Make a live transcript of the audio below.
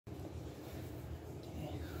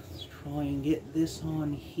try and get this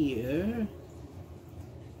on here.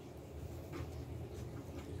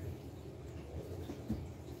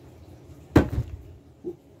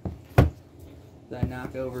 Did I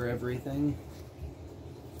knock over everything?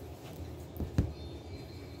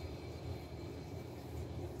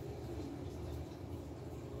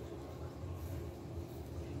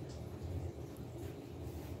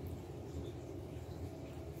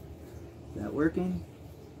 Is that working?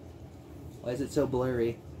 Why is it so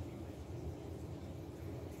blurry?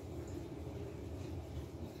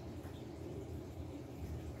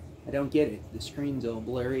 I don't get it. The screen's all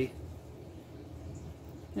blurry.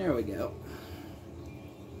 There we go.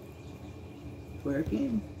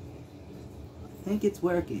 Working? I think it's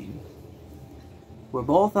working. We're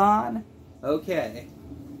both on? Okay.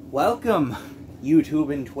 Welcome,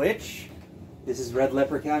 YouTube and Twitch. This is Red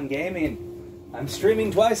Leprechaun Gaming. I'm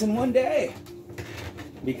streaming twice in one day.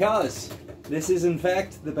 Because this is in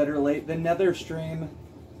fact the better late than never stream.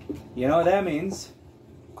 You know what that means?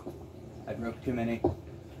 I broke too many.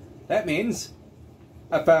 That means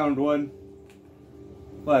I found one.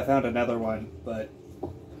 Well, I found another one, but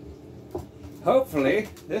hopefully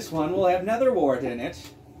this one will have nether wart in it.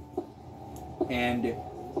 And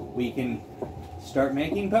we can start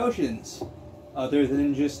making potions other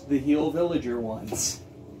than just the heal villager ones.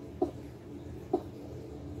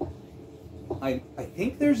 I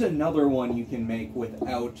think there's another one you can make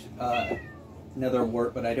without nether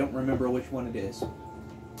wart, but I don't remember which one it is.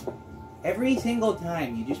 Every single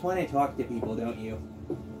time, you just want to talk to people, don't you?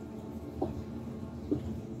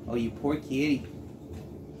 Oh, you poor kitty.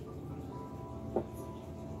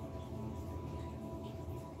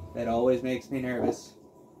 That always makes me nervous.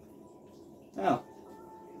 Oh.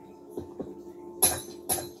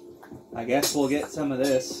 I guess we'll get some of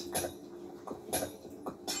this.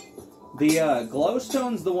 The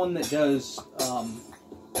glowstone's the one that does,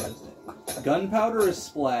 what is it? Gunpowder is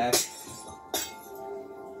splash.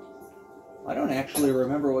 I don't actually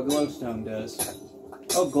remember what glowstone does.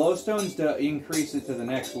 Oh, glowstone's to increase it to the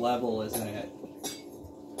next level, isn't it?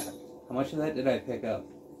 How much of that did I pick up?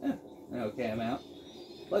 Okay, I'm out.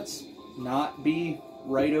 Let's not be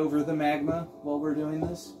right over the magma while we're doing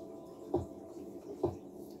this.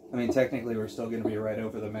 I mean, technically we're still going to be right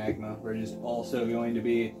over the magma. We're just also going to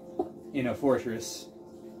be in a fortress.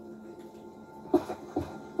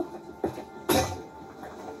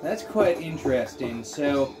 That's quite interesting.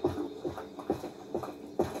 So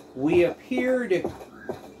we appeared,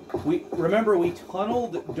 remember we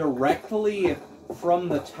tunneled directly from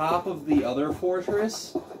the top of the other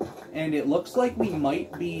fortress, and it looks like we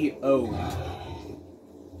might be owed.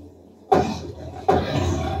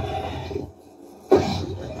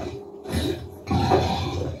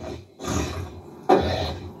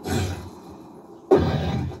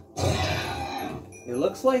 It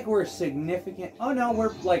looks like we're significant. Oh no,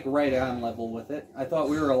 we're like right on level with it. I thought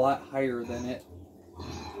we were a lot higher than it.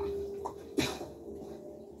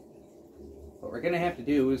 What we're gonna have to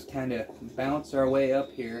do is kind of bounce our way up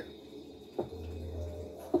here.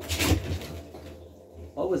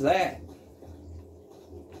 What was that?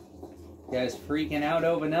 You guys freaking out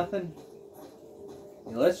over nothing?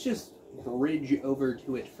 Yeah, let's just bridge over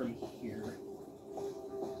to it from here.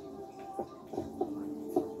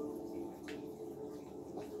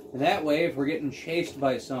 And that way, if we're getting chased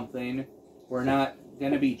by something, we're not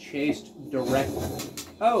gonna be chased directly.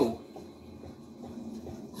 Oh!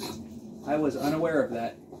 I was unaware of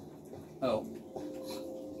that. Oh.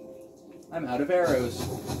 I'm out of arrows.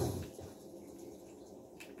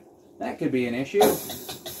 That could be an issue.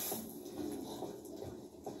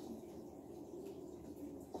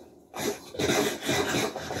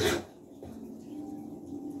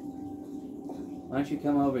 Why don't you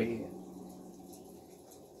come over here?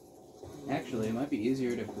 Actually, it might be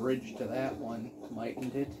easier to bridge to that one,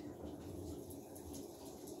 mightn't it?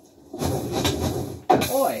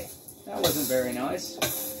 Oi! That wasn't very nice.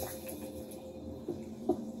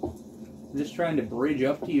 I'm just trying to bridge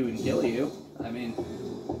up to you and kill you. I mean,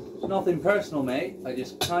 it's nothing personal, mate. I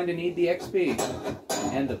just kinda need the XP.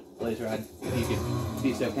 And the blaze rod, if you could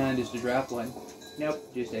be so kind as to drop one.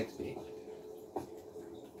 Nope, just XP.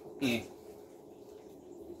 Eh.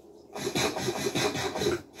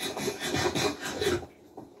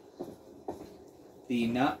 The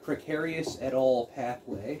not precarious at all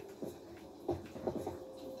pathway.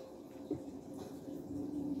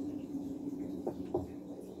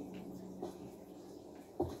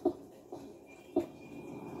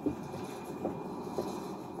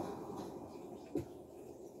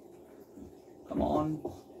 Come on.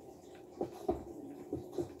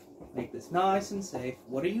 Make this nice and safe.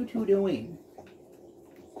 What are you two doing?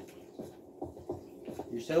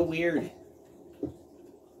 You're You're so weird.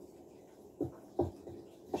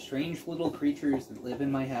 Strange little creatures that live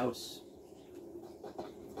in my house.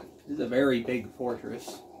 This is a very big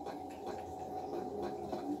fortress.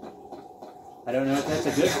 I don't know if that's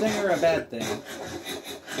a good thing or a bad thing.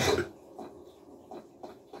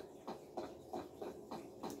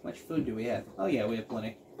 How much food do we have? Oh yeah, we have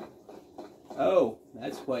plenty. Oh,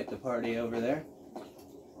 that's quite the party over there.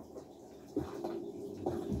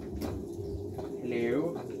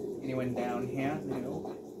 Hello? Anyone down here?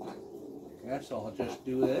 No. Guess I'll just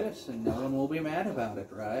do this and no one will be mad about it,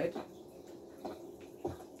 right?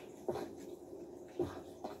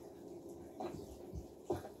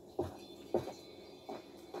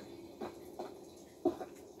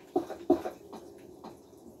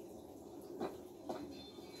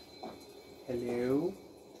 Hello?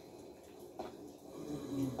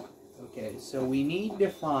 Okay, so we need to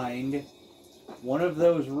find one of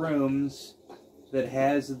those rooms that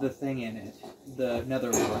has the thing in it. The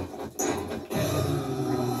nether room.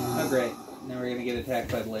 Oh great. Now we're gonna get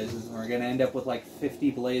attacked by blazes and we're gonna end up with like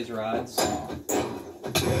 50 blaze rods.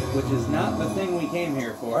 Which is not the thing we came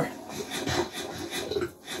here for.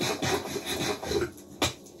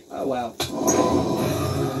 Oh wow.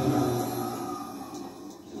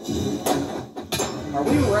 Are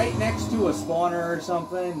we right next to a spawner or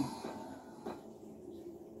something?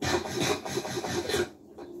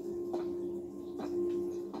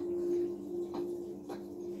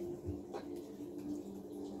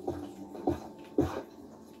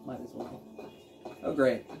 Might as well. Oh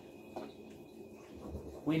great.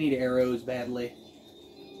 We need arrows badly.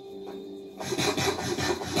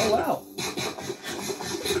 Oh wow.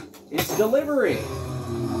 It's delivery!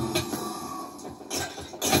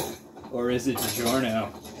 Or is it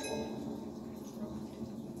DiGiorno?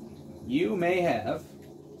 You may have...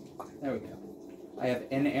 There we go. I have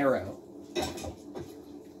an arrow.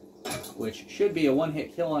 Which should be a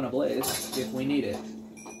one-hit kill on a blaze, if we need it.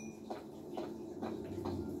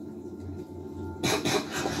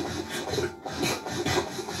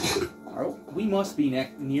 Oh, we must be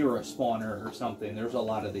near a spawner or something. There's a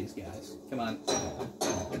lot of these guys. Come on.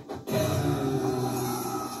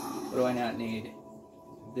 What do I not need?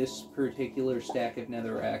 This particular stack of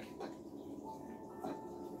netherrack.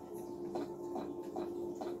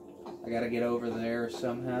 I gotta get over there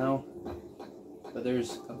somehow. But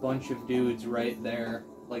there's a bunch of dudes right there.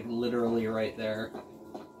 Like, literally right there.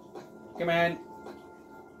 Come on!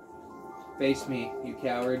 Face me, you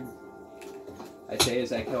coward. I say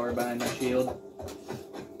as I cower behind my shield.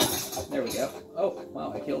 There we go. Oh,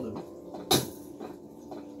 wow, I killed him.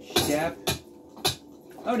 Stab.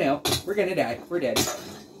 Oh no, we're gonna die. We're dead.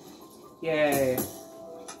 Yay.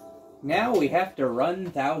 Now we have to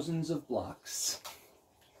run thousands of blocks.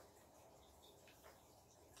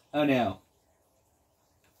 Oh no.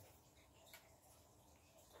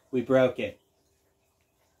 We broke it.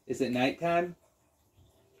 Is it nighttime?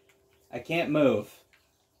 I can't move.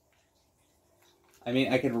 I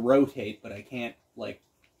mean, I can rotate, but I can't, like,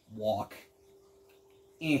 walk.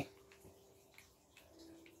 Eh.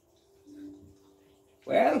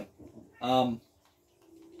 Well,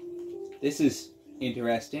 this is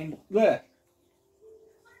interesting. Blech.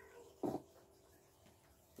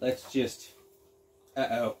 Let's just...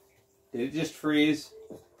 Uh-oh. Did it just freeze?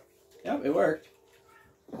 Yep, it worked.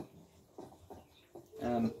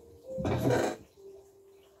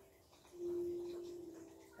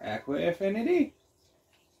 Aqua Affinity?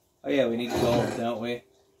 Oh yeah, we need gold, don't we?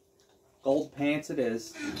 Gold pants it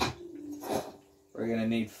is. We're gonna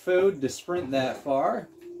need food to sprint that far.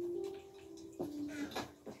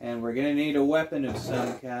 And we're gonna need a weapon of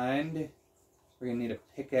some kind. We're gonna need a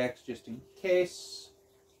pickaxe just in case.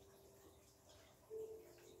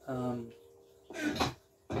 Oh,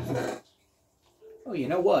 you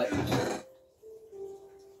know what?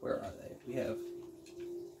 Where are they? We have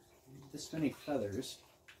this many feathers.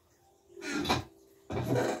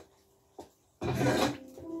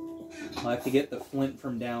 I'll have to get the flint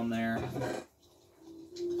from down there.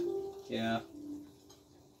 Yeah.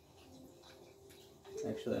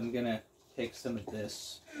 Actually, I'm gonna take some of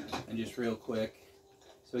this and just real quick.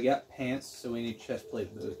 So we got pants, so we need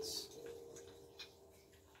chestplate boots.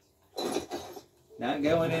 Not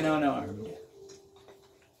going in unarmed.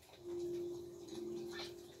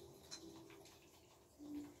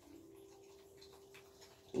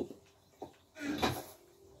 Oop.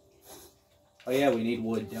 Oh yeah, we need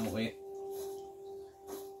wood, don't we?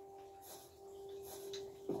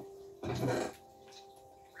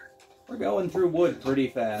 We're going through wood pretty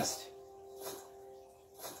fast.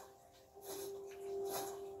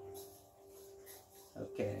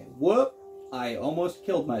 Okay, whoop! I almost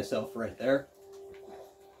killed myself right there.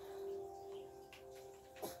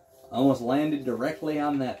 Almost landed directly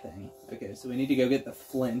on that thing. Okay, so we need to go get the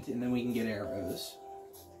flint, and then we can get arrows.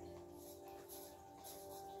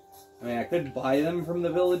 I mean, I could buy them from the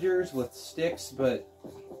villagers with sticks, but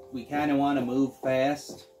we kind of want to move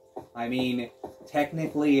fast. I mean,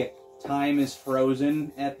 technically, time is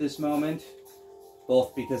frozen at this moment,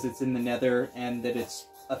 both because it's in the Nether and that it's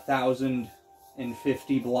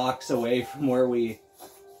 1,050 blocks away from where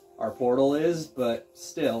our portal is, but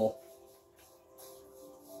still.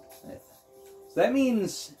 So that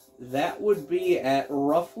means that would be at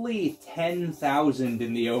roughly 10,000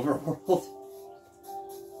 in the overworld.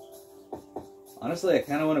 Honestly, I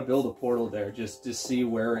kind of want to build a portal there just to see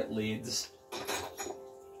where it leads.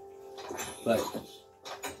 But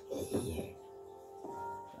that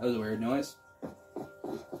was a weird noise.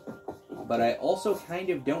 But I also kind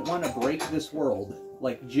of don't want to break this world.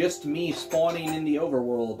 Like, just me spawning in the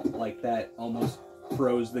overworld like that almost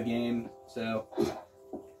froze the game. So,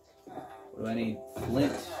 what do I need?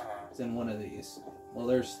 Flint. It's in one of these. Well,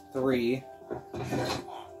 there's 3.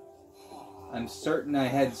 I'm certain I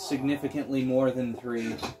had significantly more than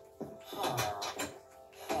 3.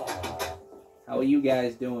 How are you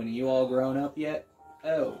guys doing? Are you all grown up yet?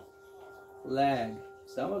 Oh. Lag.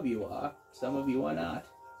 Some of you are. Some of you are not.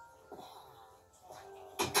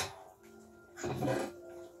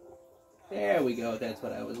 There we go. That's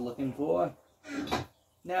what I was looking for.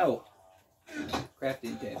 No.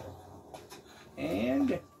 Crafting table.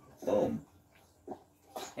 And boom.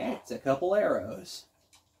 That's a couple arrows.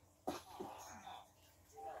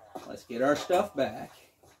 Let's get our stuff back.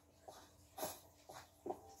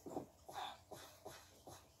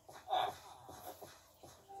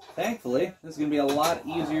 Thankfully, this is going to be a lot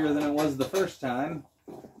easier than it was the first time,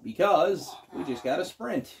 because we just got to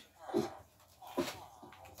sprint.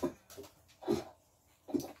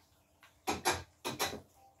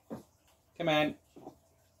 Come on.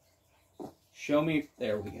 Show me.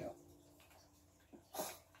 There we go.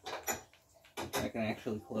 I can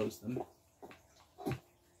actually close them.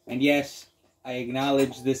 And yes, I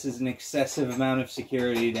acknowledge this is an excessive amount of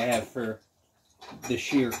security to have for the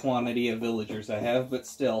sheer quantity of villagers I have, but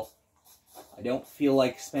still, I don't feel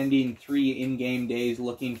like spending 3 in-game days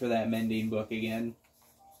looking for that mending book again.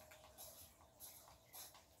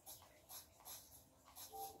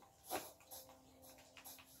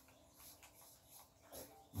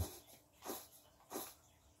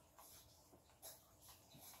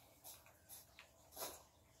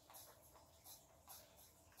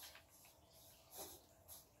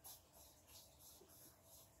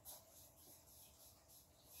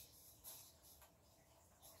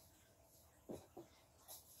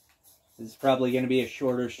 This is probably going to be a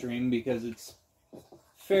shorter stream because it's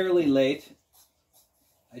fairly late.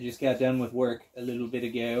 I just got done with work a little bit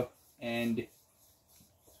ago, and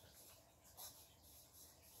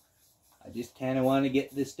I just kind of want to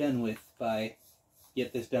get this done with. By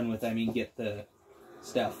get this done with, I mean get the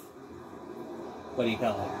stuff. What do you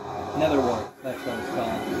call it? Nether wart. That's what it's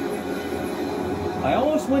called. I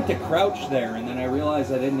almost went to crouch there, and then I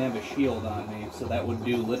realized I didn't have a shield on me, so that would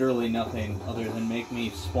do literally nothing other than make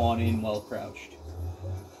me spawn in while crouched.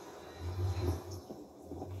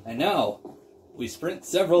 And now, we sprint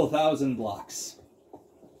several thousand blocks.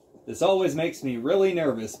 This always makes me really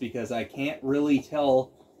nervous because I can't really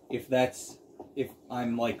tell if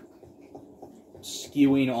I'm like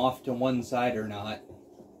skewing off to one side or not.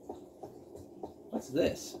 What's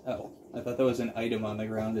this? Oh, I thought that was an item on the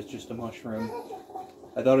ground. It's just a mushroom.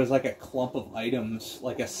 I thought it was like a clump of items,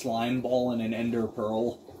 like a slime ball and an ender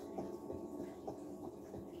pearl.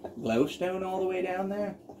 Glowstone all the way down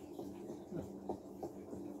there?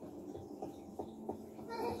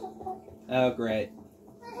 Oh, great.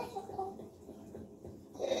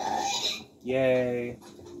 Yay.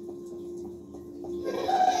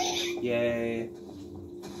 Yay.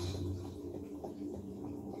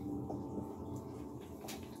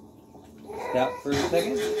 Stop for a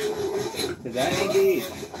second, because I need to eat.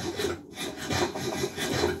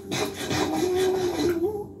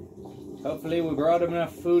 Hopefully we brought him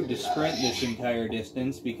enough food to sprint this entire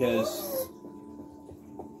distance, because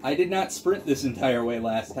I did not sprint this entire way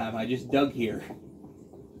last time. I just dug here.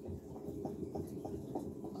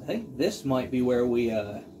 I think this might be where we,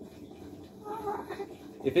 if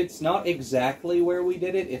it's not exactly where we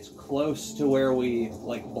did it, it's close to where we,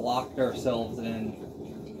 like, blocked ourselves in.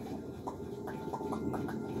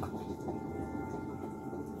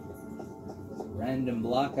 Random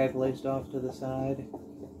block I placed off to the side.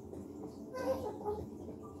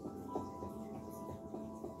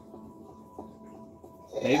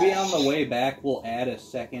 Maybe on the way back we'll add a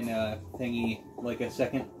second thingy, like a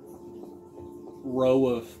second row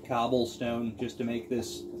of cobblestone, just to make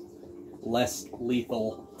this less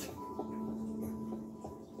lethal.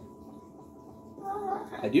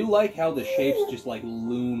 I do like how the shapes just like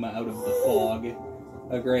loom out of the fog.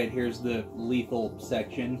 Oh great, here's the lethal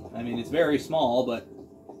section. I mean, it's very small, but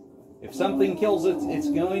if something kills it, it's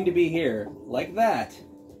going to be here. Like that.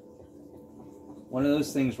 One of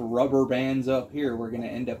those things rubber bands up here, we're going to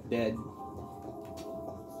end up dead.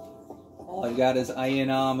 All I've got is iron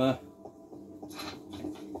armor.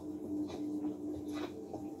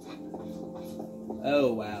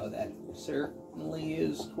 Oh wow, that certainly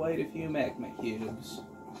is quite a few magma cubes.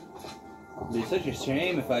 It'd be such a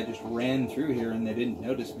shame if I just ran through here and they didn't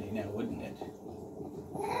notice me now, wouldn't it?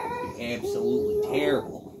 It'd be absolutely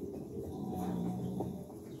terrible.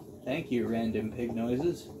 Thank you, random pig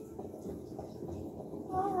noises.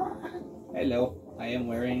 Hello, I am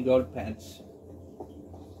wearing gold pants.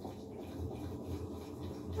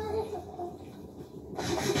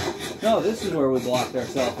 No, this is where we blocked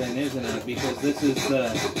ourselves in, isn't it? Because this is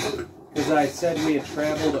the... Because I said we had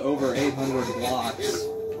traveled over 800 blocks.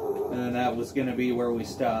 And that was going to be where we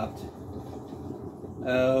stopped.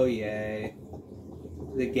 Oh, yay.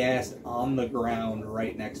 The ghast on the ground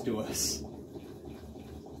right next to us.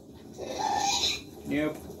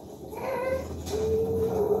 Nope.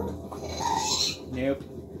 Nope.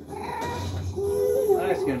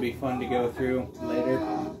 That's going to be fun to go through later.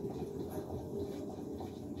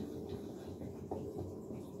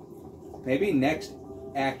 Maybe next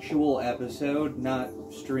actual episode, not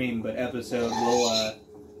stream, but episode, we'll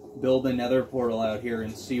build a nether portal out here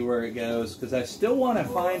and see where it goes. Because I still want to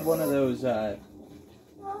find one of those,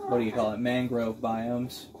 what do you call it, mangrove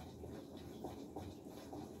biomes.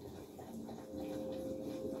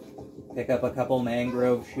 Pick up a couple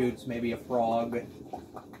mangrove shoots, maybe a frog.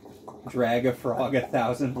 Drag a frog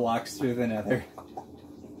 1,000 blocks through the nether.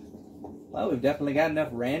 Well, we've definitely got enough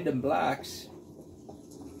random blocks.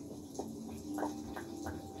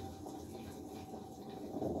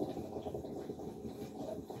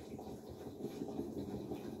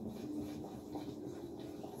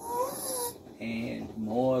 And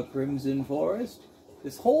more Crimson Forest.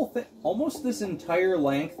 This whole thing, almost this entire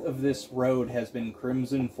length of this road has been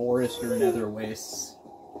Crimson Forest or Nether Wastes.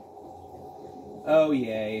 Oh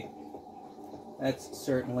yay. That's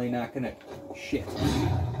certainly not gonna... Shit.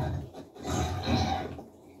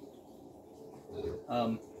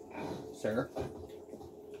 Sir?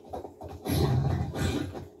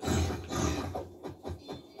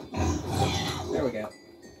 There we go.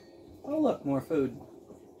 Oh look, more food.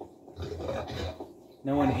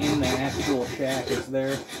 No one in the actual shack is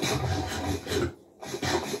there.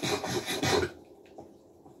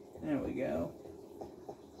 There we go.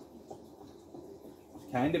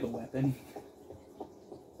 It's kind of a weapon.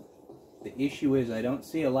 The issue is I don't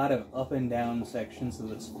see a lot of up and down sections of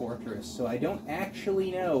this fortress, so I don't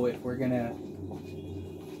actually know if we're gonna...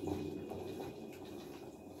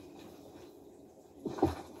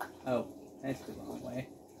 Oh, that's the wrong way.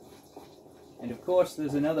 And of course,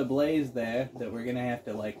 there's another blaze there that we're gonna have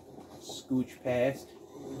to, like, scooch past.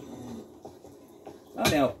 Oh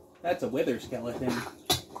no, that's a wither skeleton.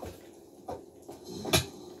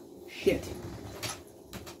 Shit.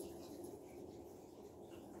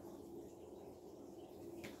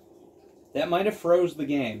 That might have froze the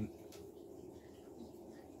game.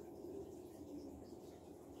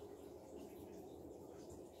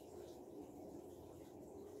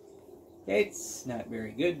 It's not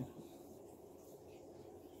very good.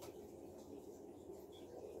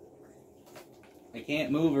 I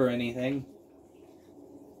can't move or anything.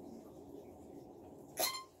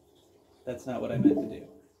 That's not what I meant to do.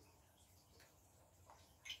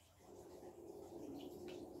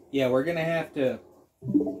 Yeah, we're gonna have to...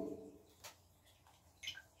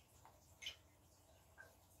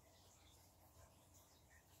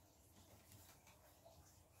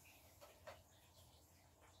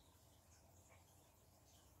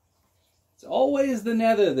 It's always the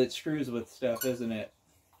nether that screws with stuff, isn't it?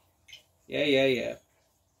 Yeah.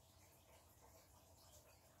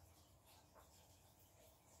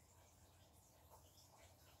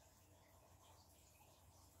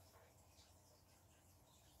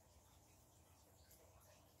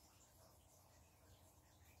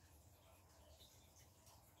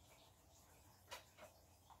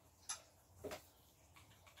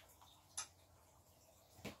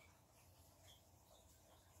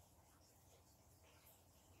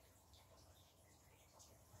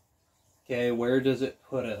 Okay, where does it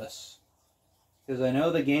put us? Because I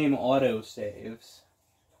know the game auto-saves.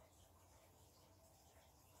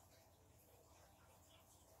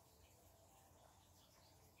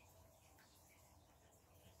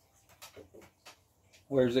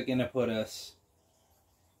 Where's it gonna put us?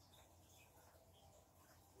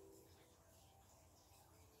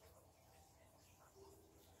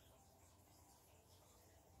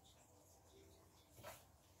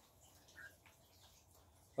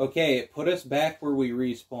 Okay, it put us back where we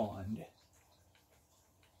respawned.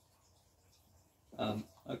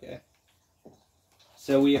 Okay.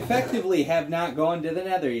 So we effectively have not gone to the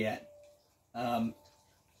Nether yet. Kind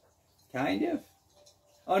of?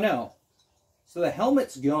 Oh no. So the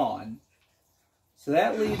helmet's gone. So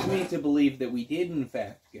that leads me to believe that we did in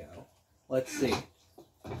fact go. Let's see.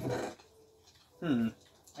 I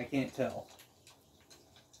can't tell.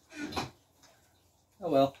 Oh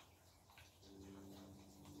well.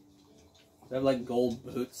 I have like gold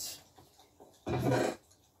boots. A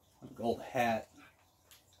gold hat.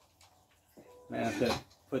 I'm gonna have to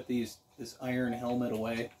put this iron helmet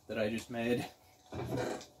away that I just made.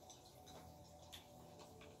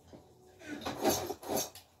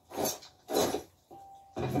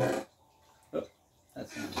 Oh,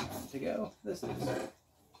 that's not where I meant to go. This is.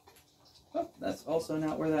 Oh, that's also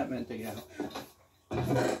not where that meant to go.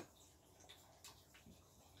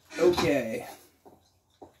 Okay.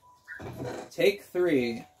 Take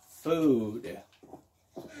 3. Food. Is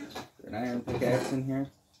there an iron pickaxe in here?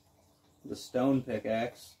 The stone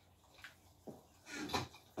pickaxe.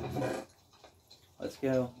 Let's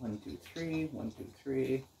go. 1, 2, 3. 1, 2,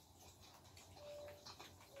 3.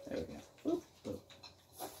 There we go. Boop, boop.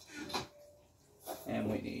 And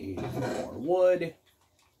we need more wood.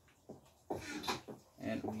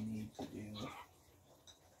 And we need to do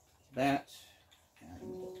that. And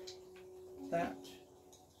that.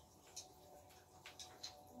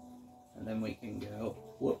 And then we can go,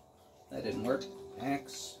 whoop, that didn't work.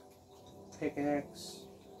 Axe, pickaxe,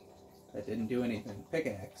 that didn't do anything.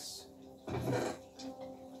 Pickaxe.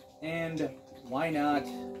 And why not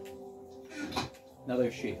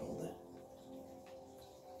another shield?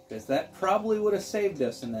 Because that probably would have saved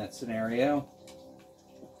us in that scenario.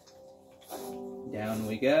 Down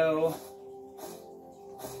we go.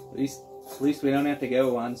 At least we don't have to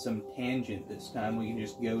go on some tangent this time. We can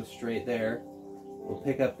just go straight there. We'll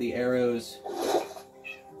pick up the arrows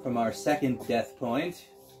from our second death point.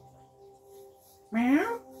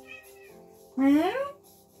 Meow. Meow.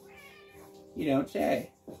 You don't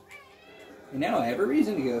say. And now I have a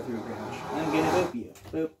reason to go through Crouch. I'm gonna boop you.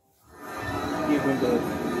 Boop. Give him boop.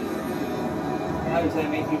 How does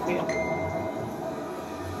that make you feel?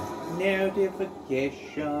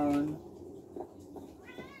 Notification.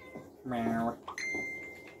 Meow.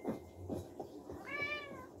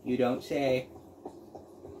 You don't say.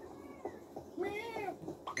 Meow.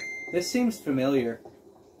 This seems familiar.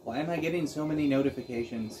 Why am I getting so many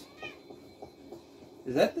notifications?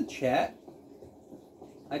 Is that the chat?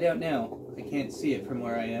 I don't know. I can't see it from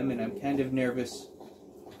where I am, and I'm kind of nervous.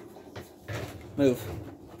 Move.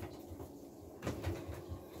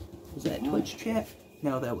 Was that Twitch chat?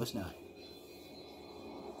 No, that was not.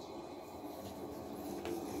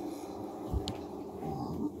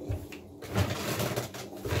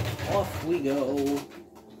 Off we go.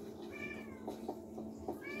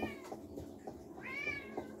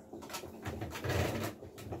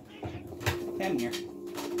 Come here.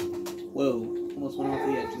 Whoa. Almost went off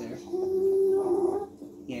the edge there.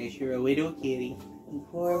 Yes, you're a little kitty. You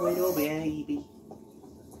poor little baby.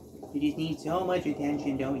 You just need so much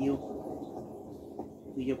attention, don't you?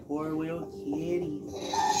 You poor little kitty.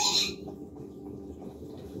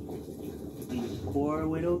 You poor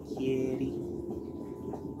little kitty.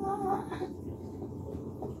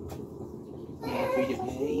 Yeah, for the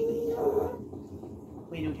baby.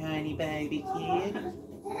 Little tiny baby kid.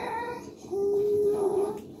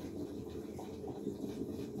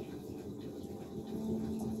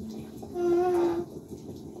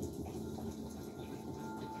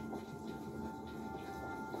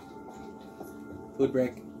 Food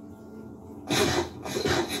break.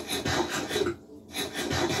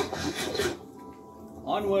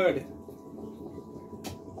 Onward.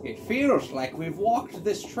 It feels like we've walked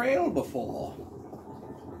this trail before.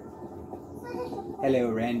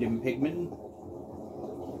 Hello, random pigman.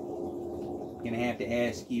 Gonna have to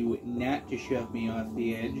ask you not to shove me off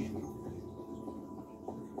the edge.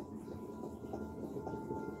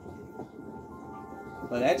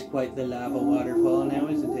 Well, that's quite the lava waterfall now,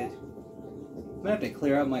 isn't it? I'm gonna have to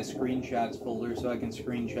clear out my screenshots folder so I can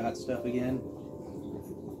screenshot stuff again.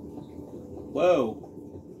 Whoa.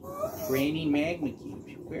 Granny Magma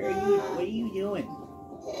Cube. Where are you? What are you doing?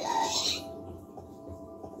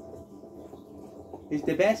 Is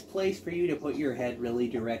the best place for you to put your head really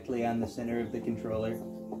directly on the center of the controller?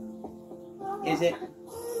 Is it?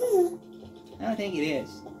 I don't think it is.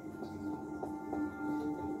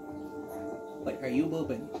 What are you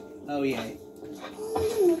booping? Oh yeah.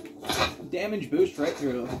 Damage boost right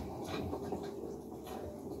through.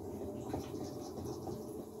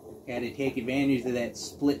 Gotta take advantage of that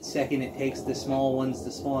split second it takes the small ones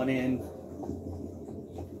to spawn in.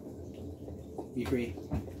 Be free.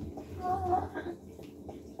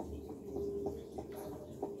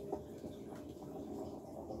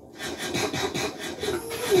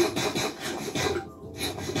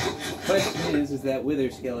 Question is that wither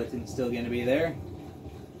skeleton still gonna be there?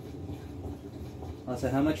 Also,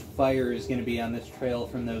 how much fire is gonna be on this trail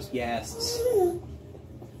from those ghasts?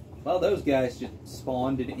 Well, those guys just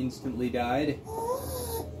spawned and instantly died.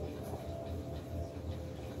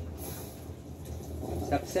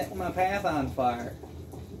 Stop setting my path on fire.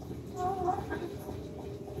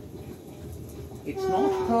 It's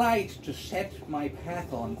not polite to set my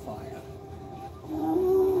path on fire.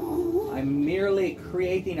 I'm merely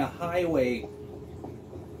creating a highway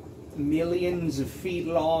millions of feet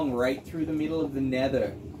long right through the middle of the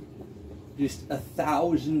Nether. Just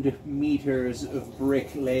 1,000 meters of brick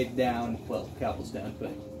laid down. Well, cobblestone, but...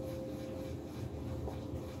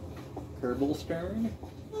 Cobblestone?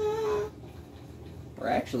 We're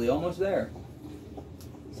actually almost there.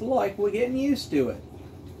 It's like we're getting used to it.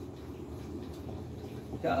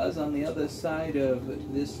 Because on the other side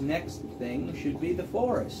of this next thing should be the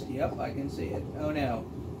forest. Yep, I can see it. Oh no.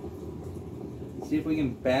 Let's see if we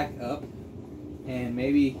can back up. And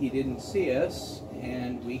maybe he didn't see us.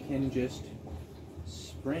 And we can just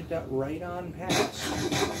sprint up right on past.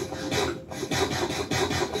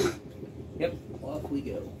 Yep, off we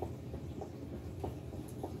go.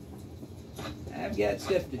 I've got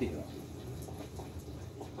stuff to do.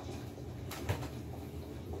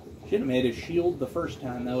 Should have made a shield the first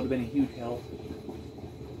time. That would have been a huge help.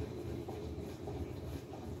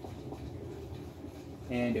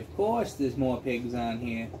 And of course there's more pigs on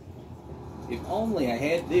here. If only I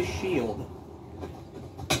had this shield.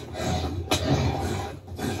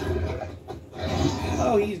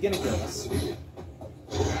 Oh, he's gonna kill us.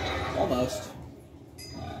 Almost.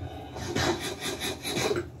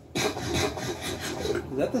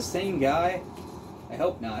 Is that the same guy? I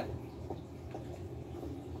hope not.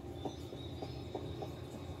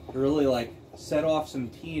 Really, like, set off some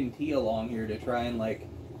TNT along here to try and, like,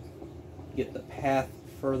 get the path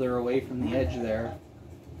further away from the edge there.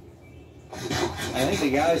 I think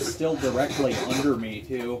the guy's still directly under me,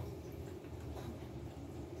 too.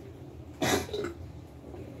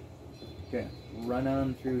 Okay, run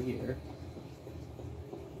on through here.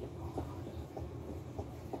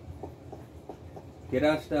 Get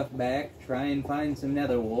our stuff back, try and find some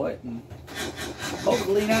nether wart, and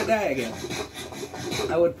hopefully not die again.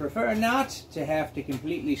 I would prefer not to have to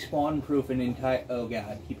completely spawn-proof an entire... Oh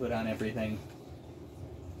god, he put on everything.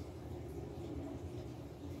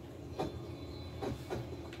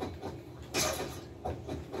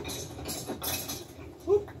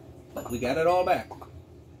 Whoop. But we got it all back.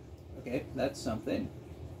 Okay, that's something.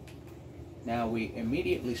 Now we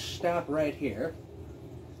immediately stop right here.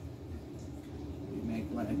 We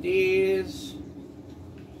make one of these.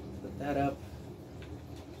 Put that up.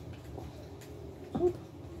 Whoop.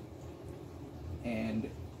 And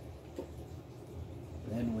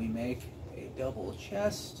then we make a double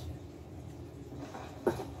chest.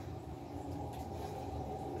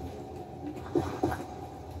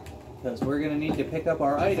 Because we're going to need to pick up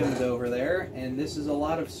our items over there, and this is a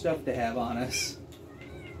lot of stuff to have on us.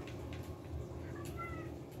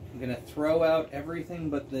 I'm going to throw out everything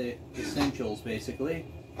but the essentials,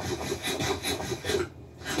 basically.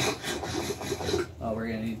 Oh, we're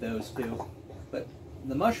going to need those too. But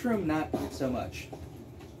the mushroom, not so much.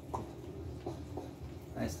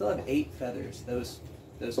 I still have 8 feathers. Those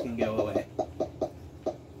can go away.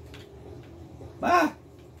 Ah!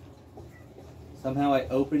 Somehow I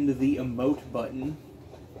opened the emote button.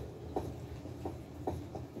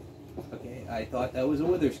 Okay, I thought that was a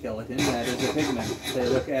wither skeleton. That is a pigment. They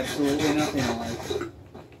look absolutely nothing alike.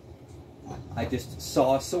 I just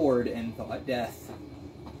saw a sword and thought death.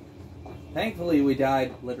 Thankfully, we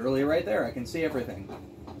died literally right there. I can see everything.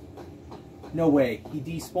 No way. He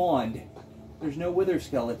despawned. There's no wither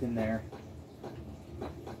skeleton there.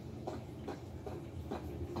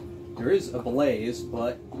 There is a blaze,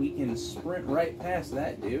 but we can sprint right past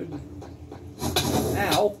that dude.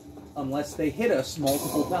 Now, unless they hit us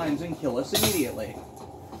multiple times and kill us immediately.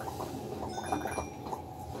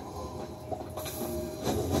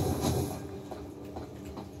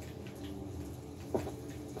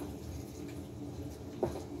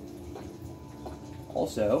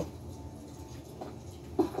 Also,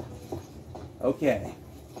 okay.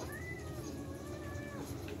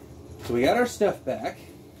 So we got our stuff back.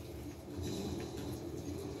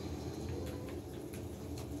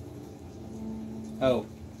 Oh.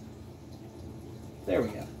 There we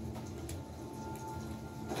go.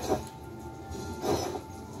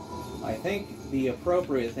 I think the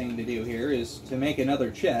appropriate thing to do here is to make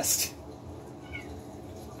another chest.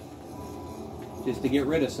 Just to get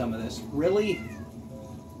rid of some of this. Really?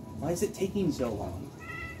 Why is it taking so long?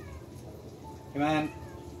 Come on.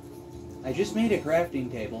 I just made a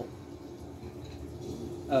crafting table.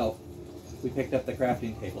 Oh. We picked up the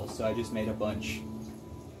crafting table, so I just made a bunch.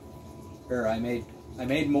 Or I made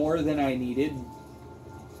more than I needed.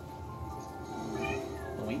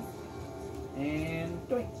 Doink. And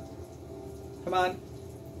doink. Come on.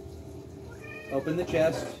 Open the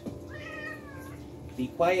chest. Be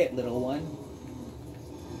quiet, little one.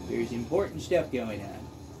 There's important stuff going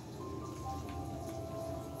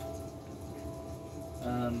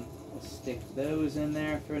on. Let's stick those in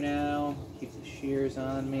there for now. Keep the shears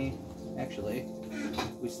on me. Actually,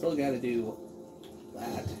 we still gotta do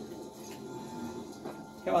that.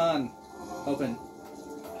 Come on. Open.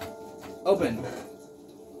 Open.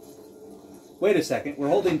 Wait a second, we're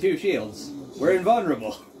holding 2 shields. We're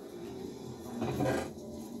invulnerable.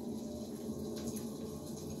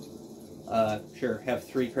 Sure, have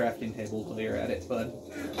 3 crafting tables while you're at it, bud.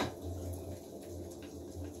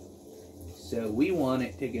 So we want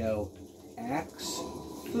it to go axe,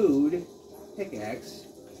 food, pickaxe.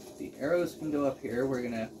 The arrows can go up here. We're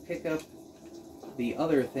gonna pick up the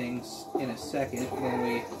other things in a second when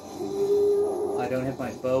we... I don't have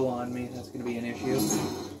my bow on me, that's gonna be an issue.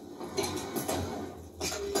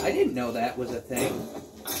 I didn't know that was a thing.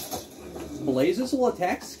 Blazes will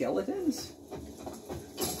attack skeletons?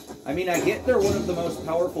 I mean, I get they're one of the most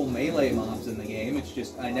powerful melee mobs in the game, it's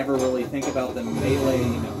just I never really think about the melee,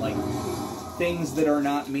 you know, like, things that are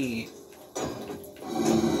not me.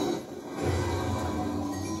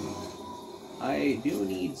 I do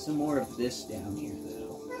need some more of this down here,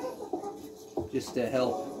 though. Just to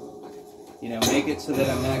help, you know, make it so that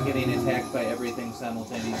I'm not getting attacked by everything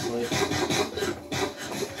simultaneously.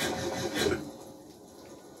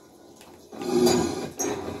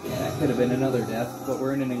 Yeah, that could have been another death, but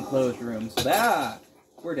we're in an enclosed room, so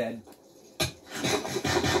we're dead.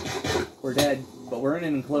 We're dead, but we're in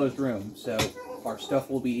an enclosed room, so our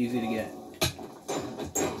stuff will be easy to get.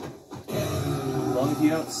 As long as you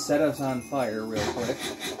don't set us on fire real quick.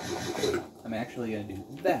 I'm actually going to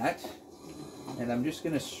do that, and I'm just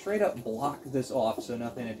going to straight up block this off so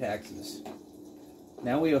nothing attacks us.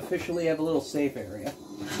 Now we officially have a little safe area.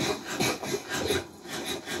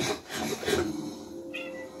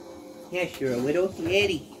 Yes, you're a little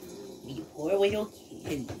kitty. You poor little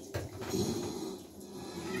kitty.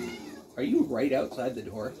 Are you right outside the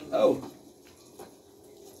door? Oh.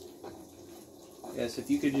 Yes, if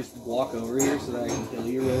you could just walk over here so that I can kill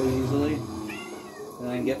you really easily. And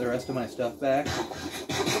I can get the rest of my stuff back.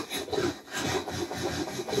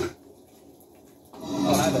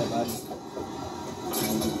 Oh, hi there, bud.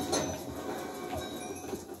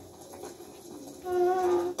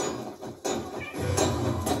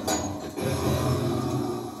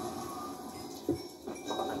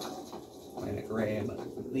 I'm gonna grab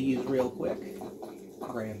these real quick.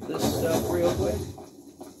 Grab this stuff real quick.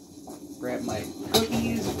 Grab my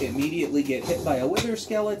cookies, immediately get hit by a wither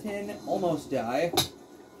skeleton, almost die.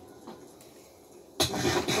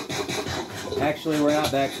 Actually, we're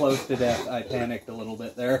not that close to death. I panicked a little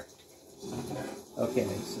bit there. Okay,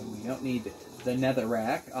 so we don't need the nether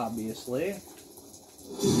rack, obviously.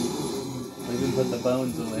 We can put the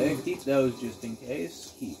bones away. Keep those just in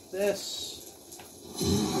case. Keep this.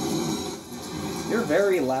 You're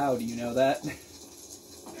very loud, you know that?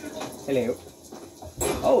 Hello.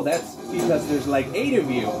 Oh, that's because there's like 8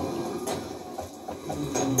 of you.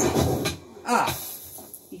 Ah!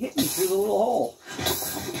 He hit me through the little hole.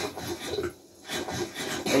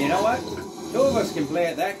 But you know what? 2 of us can play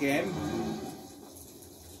at that game.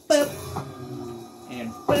 Boop!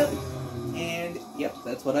 And boop! And, yep,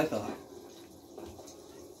 that's what I thought.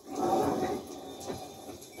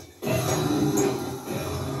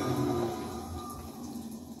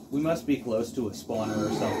 We must be close to a spawner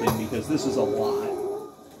or something, because this is a lot.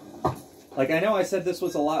 Like, I know I said this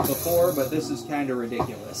was a lot before, but this is kind of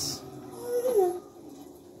ridiculous.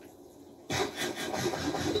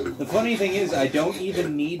 The funny thing is, I don't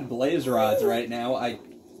even need blaze rods right now. I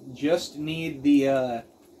just need the,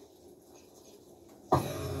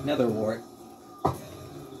 nether wart.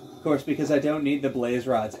 Of course, because I don't need the blaze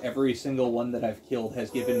rods, every single one that I've killed has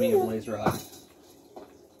given me a blaze rod.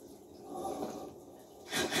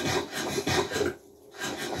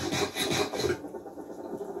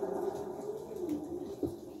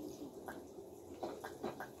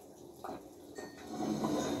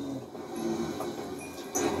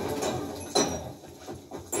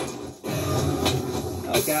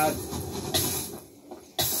 Oh God.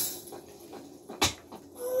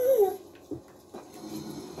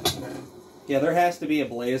 Yeah, there has to be a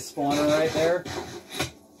blaze spawner right there.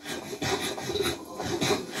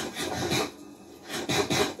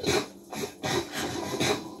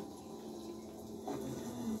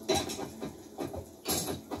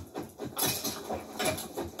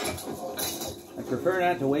 I prefer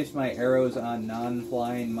not to waste my arrows on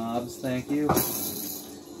non-flying mobs, thank you.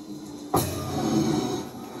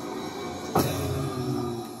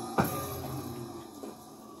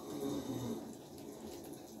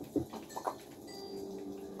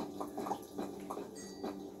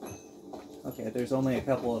 Okay, there's only a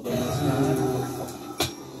couple of them this time.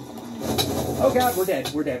 Oh god, we're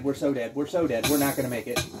dead. We're dead. We're so dead. We're so dead. We're not gonna make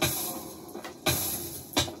it.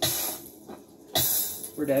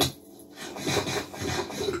 We're dead.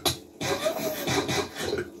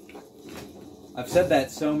 I've said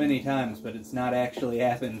that so many times, but it's not actually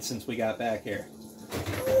happened since we got back here.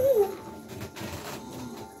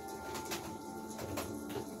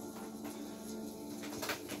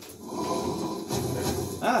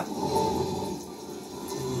 Ah!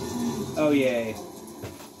 Oh, yay.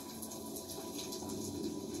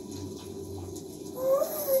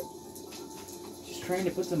 Just trying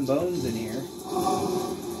to put some bones in here.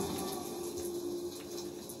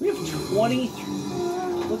 We have 20...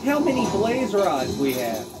 Look how many blaze rods we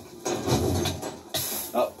have.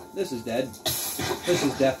 Oh, this is dead. This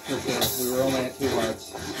is death for sure. We were only at 2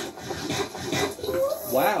 hearts.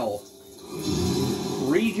 Wow.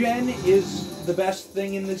 Regen is the best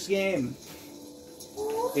thing in this game.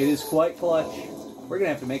 It is quite clutch. We're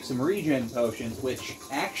gonna have to make some regen potions, which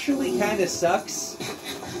actually kind of sucks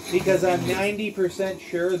because I'm 90%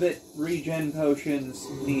 sure that regen potions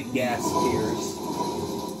need gas tiers.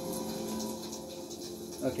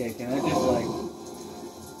 Okay, can I just like...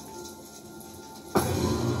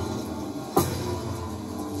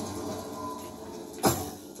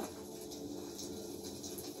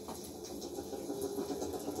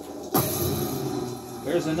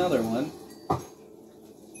 There's another one.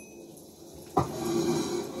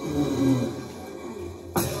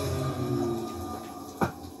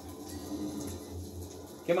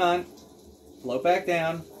 Come on. Float back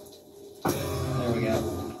down. There we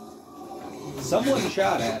go. Someone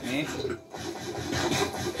shot at me.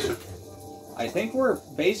 I think we're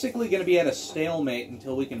basically going to be at a stalemate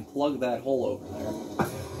until we can plug that hole over there.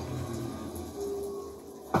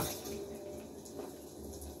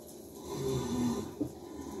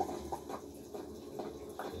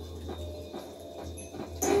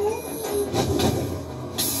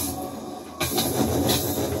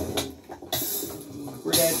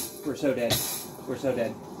 We're dead. We're so dead. We're so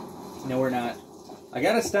dead. No, we're not. I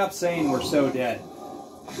gotta stop saying we're so dead.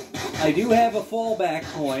 I do have a fallback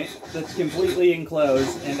point that's completely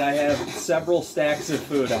enclosed, and I have several stacks of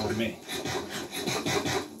food on me.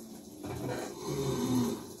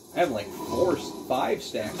 I have like 5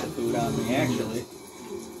 stacks of food on me, actually.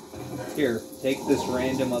 Here, take this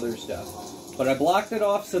random other stuff. But I blocked it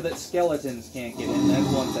off so that skeletons can't get in, that's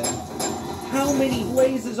one thing. How many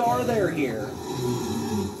blazes are there here?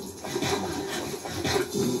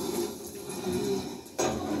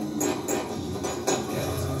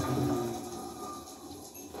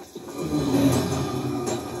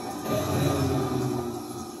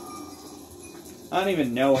 I don't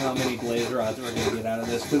even know how many blaze rods we're going to get out of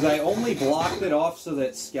this, because I only blocked it off so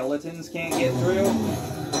that skeletons can't get through.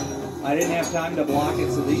 I didn't have time to block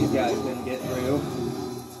it so these guys couldn't get through.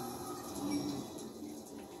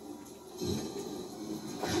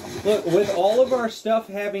 Look, with all of our stuff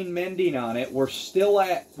having mending on it, we're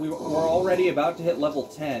already about to hit level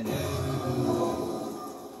 10.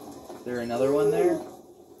 Is there another one there?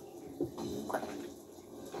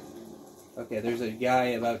 Okay, there's a guy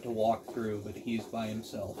about to walk through, but he's by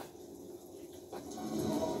himself.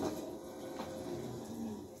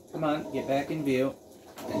 Come on, get back in view.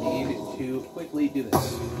 I need to quickly do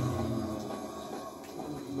this.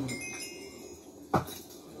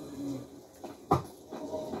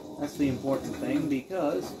 That's the important thing,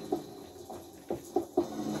 because...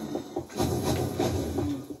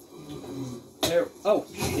 There... Oh,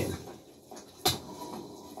 shit.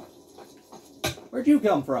 Where'd you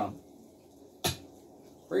come from?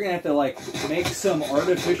 We're gonna have to, like, make some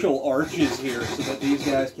artificial arches here so that these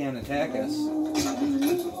guys can't attack us.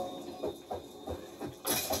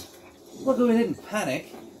 Luckily, we didn't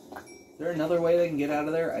panic. Is there another way they can get out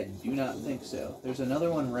of there? I do not think so. There's another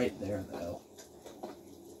one right there, though.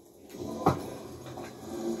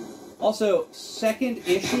 Also, second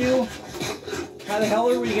issue, how the hell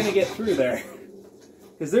are we gonna get through there?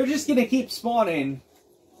 Because they're just gonna keep spawning.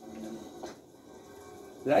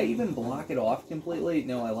 Did I even block it off completely?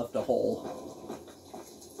 No, I left a hole.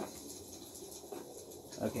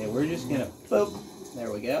 Okay, we're just gonna boop.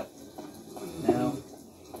 There we go. Now.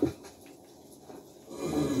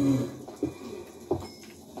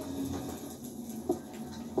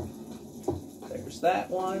 There's that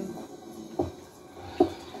one.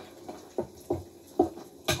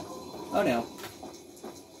 Oh no.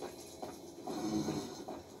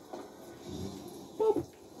 Boop.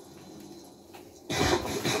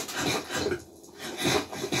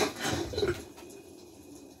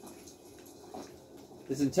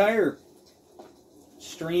 This entire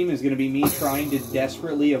stream is going to be me trying to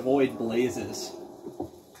desperately avoid blazes.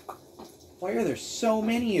 Why are there so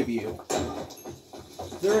many of you?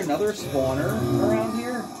 Is there another spawner around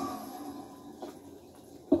here?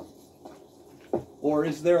 Or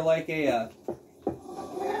is there like a...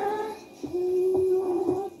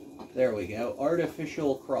 There we go.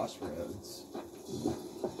 Artificial crossroads.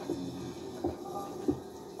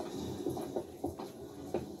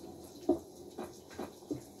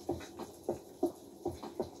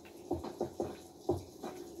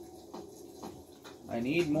 I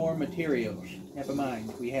need more materials. Never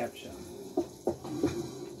mind, we have some.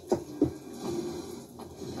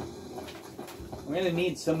 I'm gonna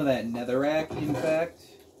need some of that netherrack, in fact.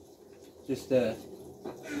 Just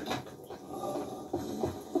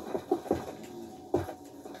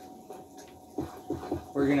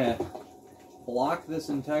we're gonna block this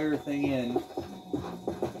entire thing in.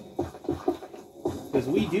 Because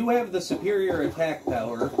we do have the superior attack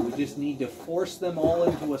power, we just need to force them all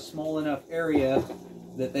into a small enough area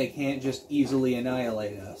that they can't just easily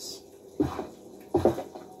annihilate us.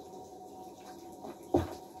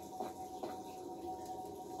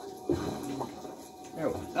 There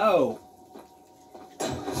we go. Oh!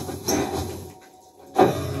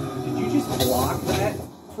 Did you just block that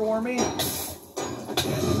for me?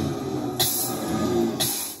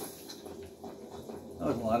 That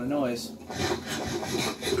was a lot of noise.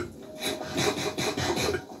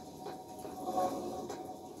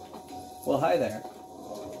 Well, hi there.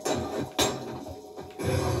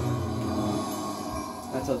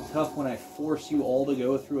 That's a tough when I force you all to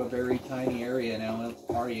go through a very tiny area now,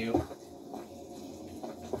 are you?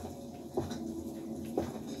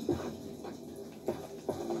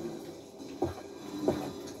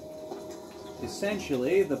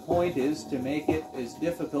 Essentially, the point is to make it as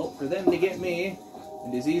difficult for them to get me,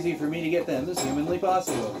 and as easy for me to get them as humanly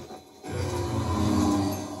possible.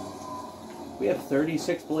 We have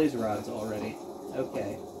 36 blaze rods already.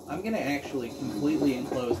 Okay, I'm gonna actually completely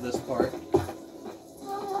enclose this part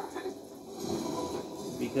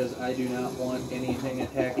because I do not want anything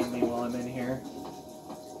attacking me while I'm in here.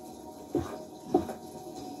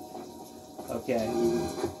 Okay.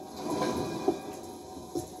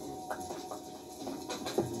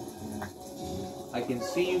 I can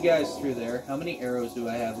see you guys through there. How many arrows do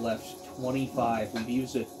I have left? 25. We've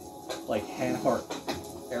used it like half-heart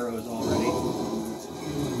arrows already.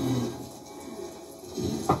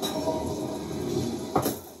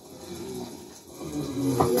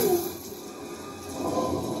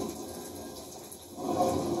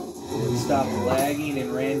 Stop lagging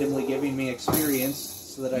and randomly giving me experience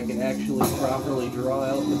so that I can actually properly draw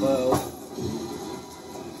out the bow.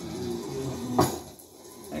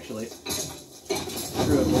 Actually,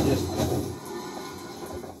 screw it, we'll just...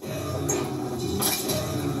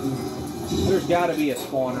 There's gotta be a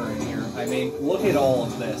spawner in here. I mean, look at all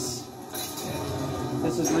of this.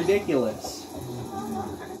 This is ridiculous.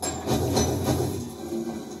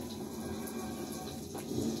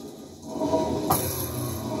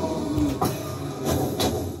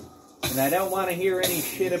 And I don't want to hear any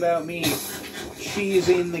shit about me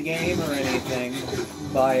cheesing the game or anything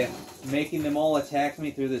by making them all attack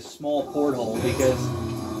me through this small porthole, because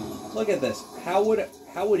look at this. How would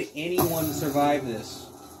anyone survive this?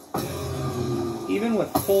 Even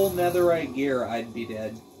with full netherite gear, I'd be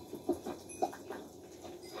dead.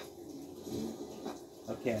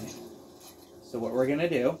 Okay. So what we're gonna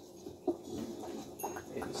do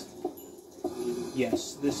is...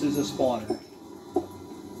 Yes, this is a spawner.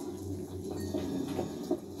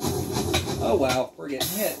 Oh wow, we're getting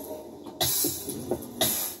hit.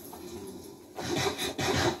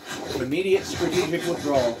 Immediate strategic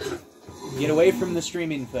withdrawal. Get away from the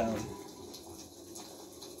streaming phone.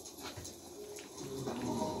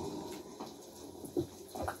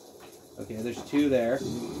 Okay, there's two there.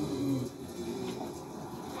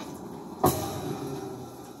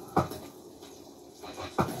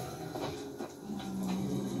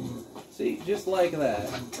 See, just like that.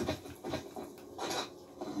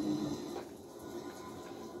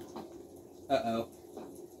 Uh-oh.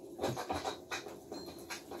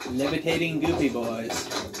 Levitating goopy boys.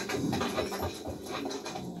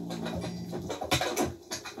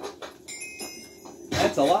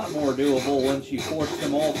 That's a lot more doable once you force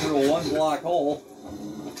them all through a one-block hole.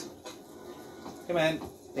 Come on,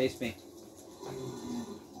 face me.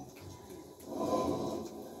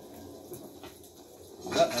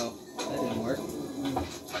 Uh-oh, that didn't work.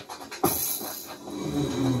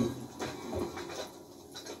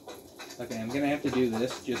 Okay, I'm gonna have to do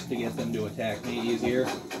this just to get them to attack me easier,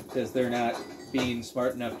 because they're not being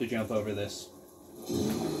smart enough to jump over this.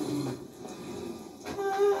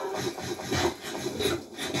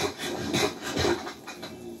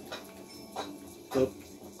 Oop.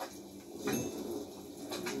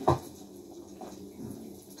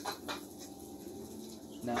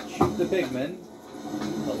 Not shoot the pigmen,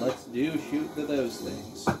 but let's shoot those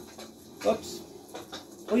things. Oops.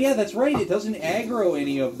 Oh yeah, that's right. It doesn't aggro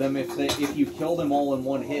any of them if you kill them all in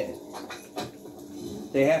one hit.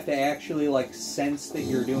 They have to actually like sense that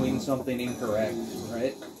you're doing something incorrect,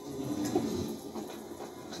 right?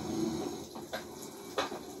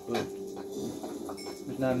 Ooh.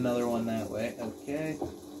 There's not another one that way. Okay.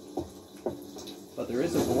 But there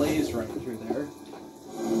is a blaze right through there.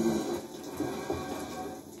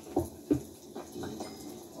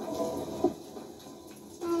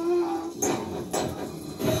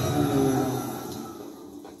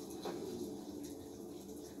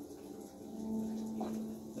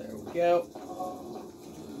 Go.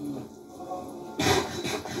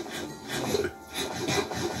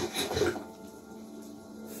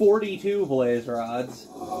 "42 blaze rods.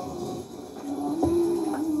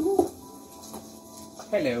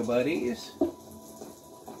 Hello, buddies.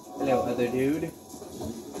 Hello, other dude.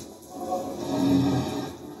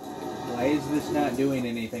 Why is this not doing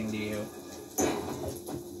anything to you?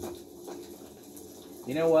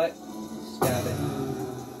 You know what? Stop it.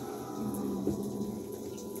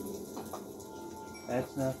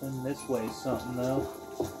 That's nothing. This way's something, though.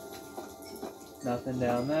 Nothing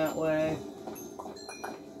down that way.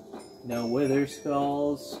 No wither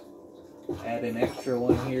skulls. Add an extra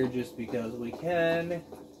one here just because we can.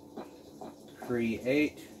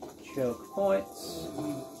 Create choke points.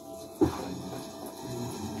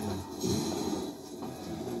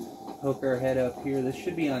 Poke our head up here. This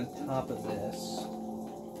should be on top of this.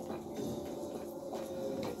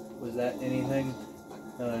 Was that anything?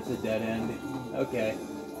 No, that's a dead end. Okay.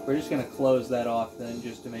 We're just going to close that off then,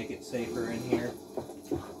 just to make it safer in here.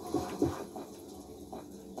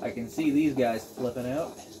 I can see these guys flipping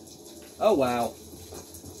out. Oh, wow.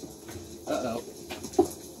 Uh-oh.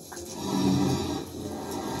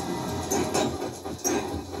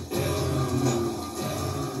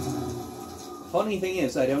 Funny thing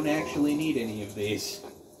is, I don't actually need any of these.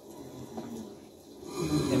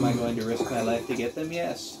 Am I going to risk my life to get them?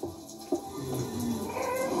 Yes.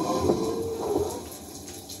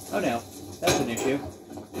 Oh no, that's an issue.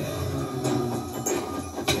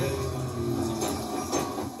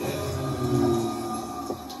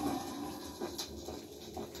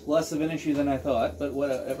 Less of an issue than I thought, but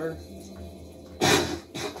whatever.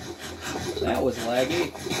 That was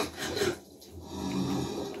laggy.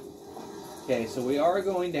 Okay, so we are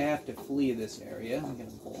going to have to flee this area. I'm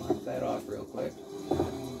going to block that off real quick.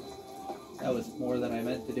 That was more than I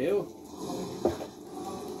meant to do.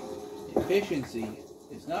 Efficiency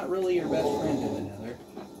is not really your best friend in the Nether.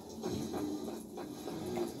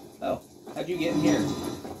 Oh, how'd you get in here?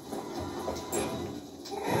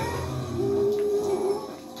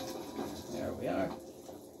 There we are.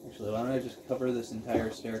 Actually, why don't I just cover this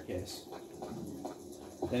entire staircase?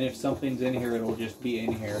 Then if something's in here, it'll just be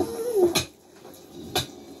in here.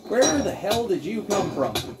 Where the hell did you come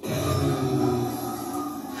from?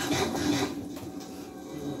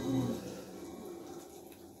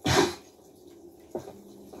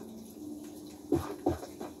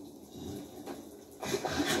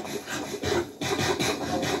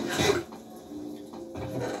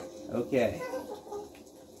 Okay.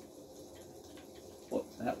 Whoop,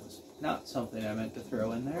 that was not something I meant to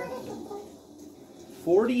throw in there.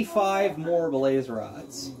 45 more blaze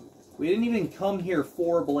rods. We didn't even come here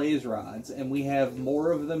for blaze rods, and we have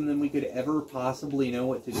more of them than we could ever possibly know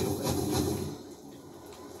what to do with.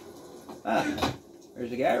 Ah,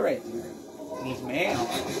 there's a guy right there. And he's mad.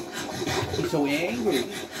 He's so angry.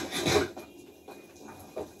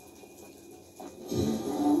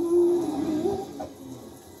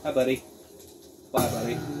 Hi, buddy. Bye,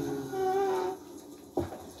 buddy.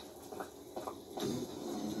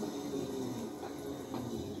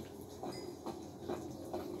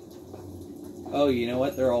 Oh, you know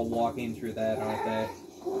what? They're all walking through that, aren't they?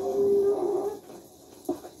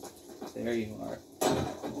 There you are.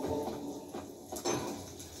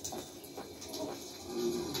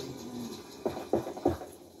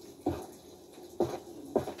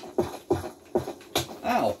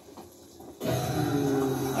 Ow!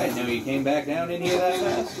 I didn't know you came back down in here that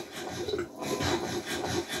fast.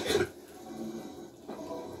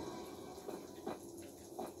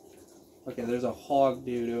 Okay, there's a hog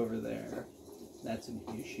dude over there. That's an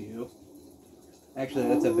issue. Actually,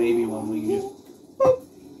 that's a baby one. We can just... Boop.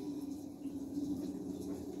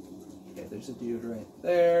 Okay, there's a dude right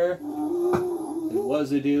there. There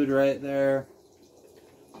was a dude right there.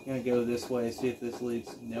 I'm gonna go this way, see if this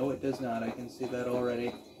leads... No, it does not. I can see that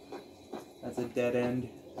already. That's a dead end.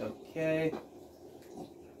 Okay.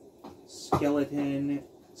 Skeleton.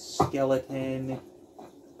 Skeleton.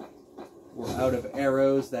 We're out of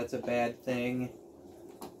arrows. That's a bad thing.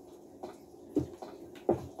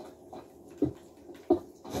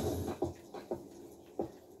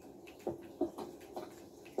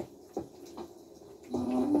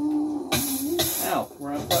 Ow,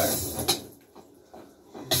 we're on fire.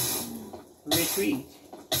 Retreat.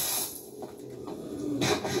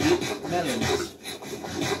 Eat melons.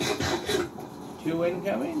 2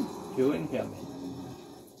 incoming. 2 incoming.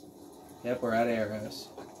 Yep, we're out of arrows.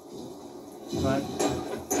 Come on.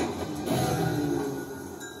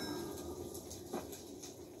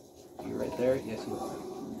 You right there? Yes, you are.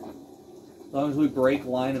 As long as we break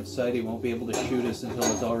line of sight, he won't be able to shoot us until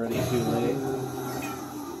it's already too late.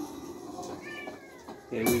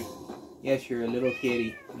 Okay, yes, you're a little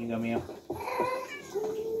kitty. You got me up.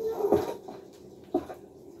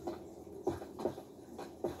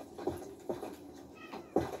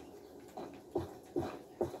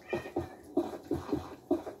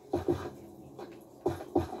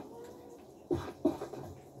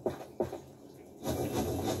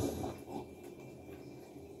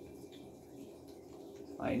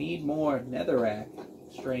 I need more netherrack,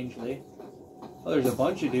 strangely. Oh, there's a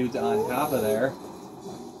bunch of dudes on top of there.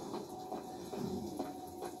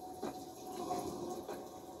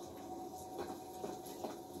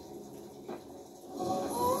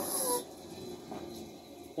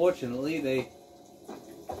 Fortunately,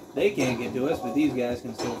 they can't get to us, but these guys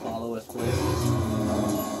can still follow us places.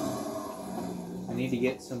 I need to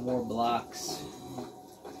get some more blocks.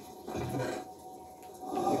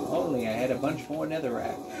 If only I had a bunch more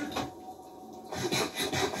netherrack.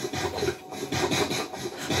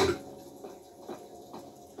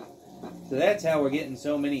 So that's how we're getting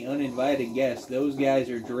so many uninvited guests. Those guys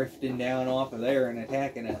are drifting down off of there and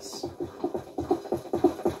attacking us.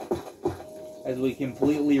 As we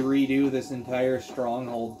completely redo this entire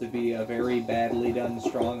stronghold to be a very badly done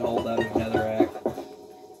stronghold out of netherrack.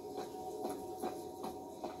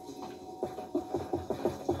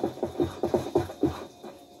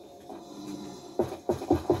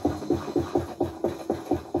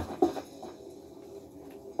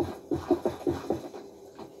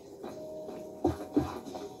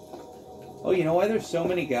 Oh, you know why there's so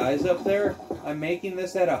many guys up there? I'm making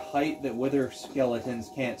this at a height that wither skeletons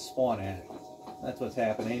can't spawn at. That's what's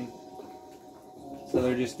happening. So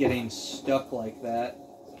they're just getting stuck like that.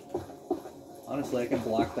 Honestly, I can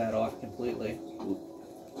block that off completely. Oop.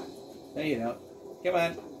 No, you don't. Come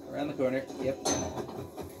on. Around the corner. Yep.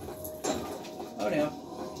 Oh, no.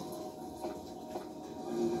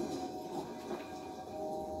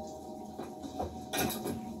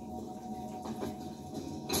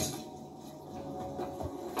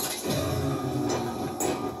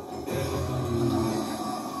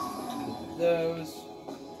 Those.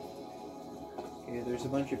 Okay, there's a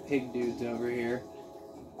bunch of pig dudes over here.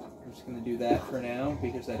 I'm just going to do that for now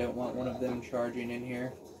because I don't want one of them charging in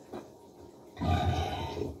here.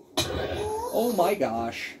 Oh my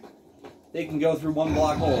gosh. They can go through 1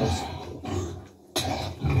 block holes.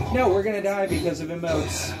 No, we're going to die because of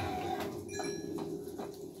emotes.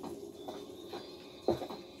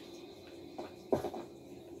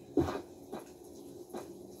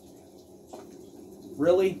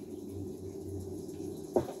 Really?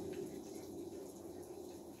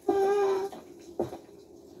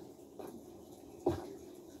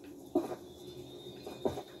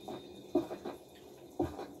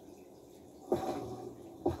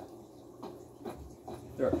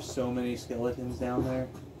 There are so many skeletons down there.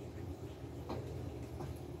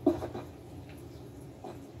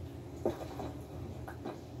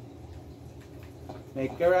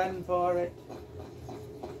 Make a run for it.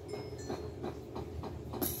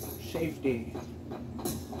 Safety.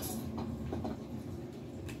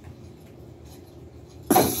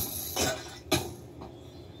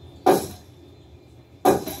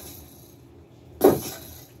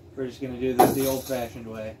 We're just going to do this the old-fashioned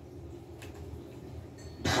way.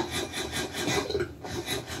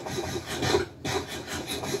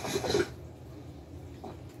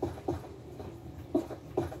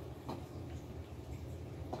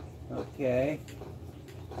 Okay.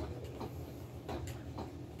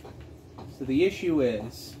 So the issue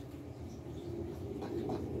is...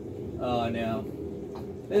 Oh no.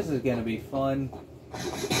 This is gonna be fun.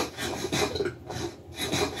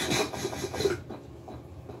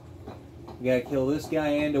 We gotta kill this guy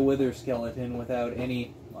and a wither skeleton without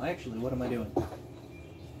any... Well, actually, what am I doing?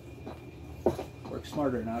 Work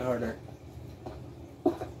smarter, not harder.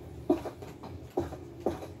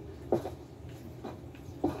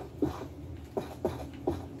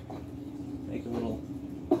 Make a little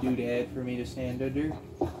doodad for me to stand under.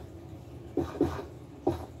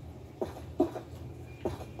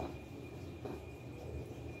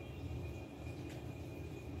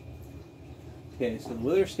 Okay, so the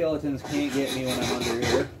wither skeletons can't get me when I'm under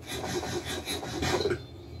here.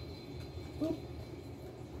 Boop.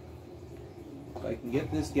 If I can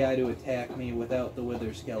get this guy to attack me without the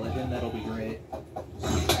wither skeleton, that'll be great.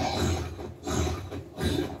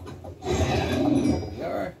 There we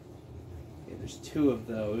are. Okay, there's 2 of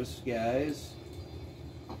those guys.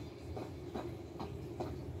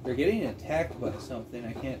 They're getting attacked by something,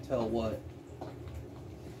 I can't tell what.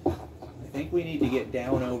 I think we need to get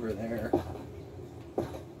down over there.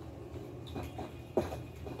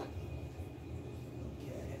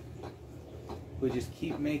 We just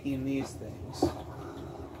keep making these things.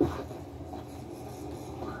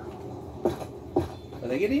 Are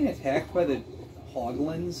they getting attacked by the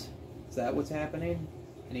hoglins? Is that what's happening?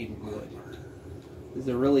 I need wood. This is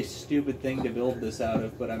a really stupid thing to build this out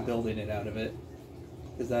of, but I'm building it out of it.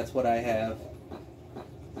 Because that's what I have.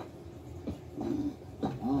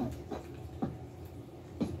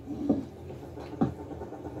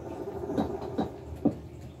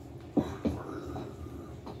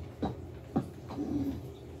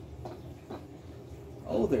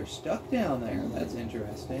 Oh, they're stuck down there. That's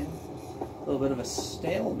interesting. A little bit of a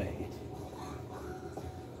stalemate.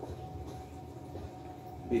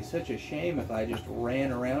 It'd be such a shame if I just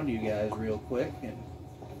ran around you guys real quick and...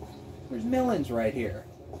 There's melons right here.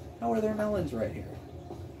 How are there melons right here?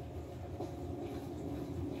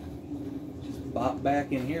 Just bop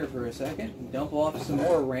back in here for a second and dump off some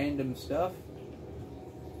more random stuff.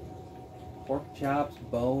 Pork chops,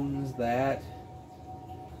 bones, that...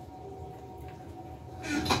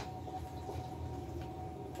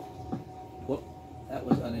 Whoop, that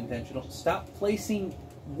was unintentional. Stop placing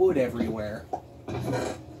wood everywhere.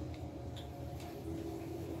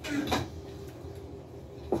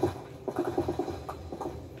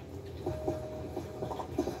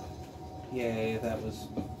 Yay, that was...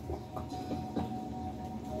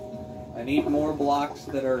 I need more blocks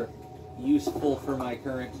that are useful for my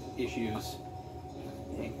current issues.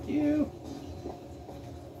 Thank you.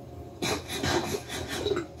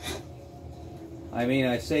 I mean,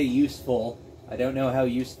 I say useful. I don't know how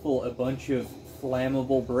useful a bunch of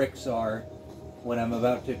flammable bricks are when I'm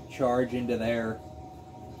about to charge into there.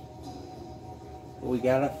 But we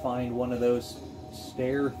gotta find one of those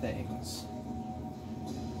stair things.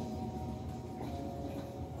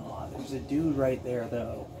 Oh, there's a dude right there,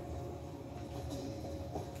 though.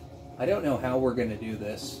 I don't know how we're gonna do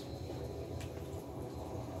this.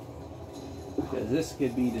 Because this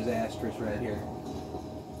could be disastrous right here.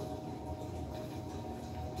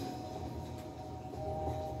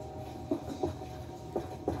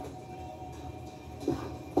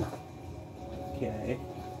 Okay.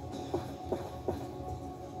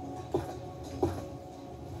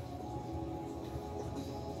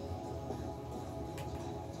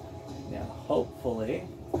 Now, hopefully,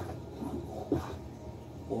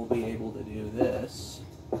 we'll be able to do this.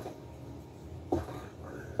 And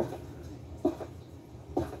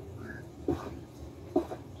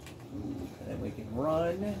then we can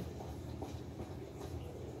run.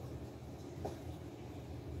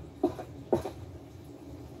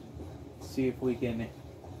 See if we can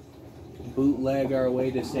bootleg our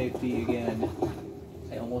way to safety again.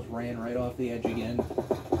 I almost ran right off the edge again.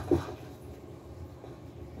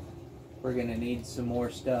 We're gonna need some more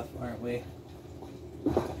stuff, aren't we?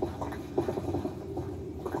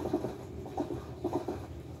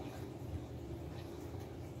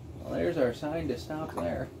 Well, there's our sign to stop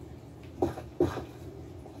there.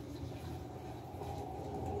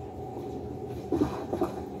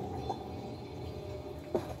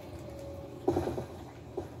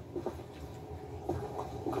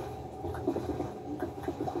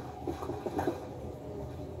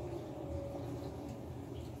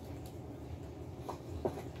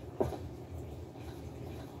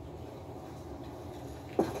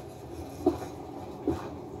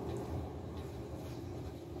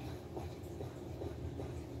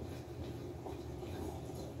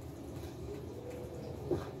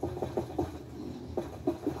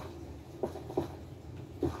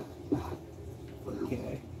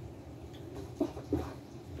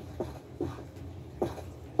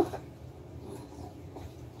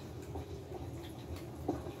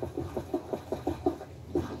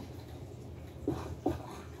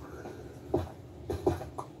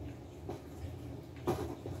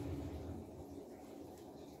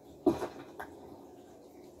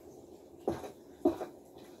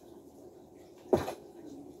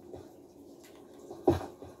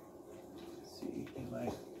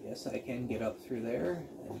 guess I can get up through there,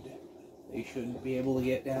 and they shouldn't be able to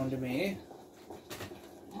get down to me.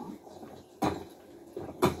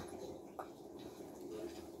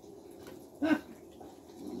 Huh.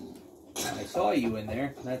 I saw you in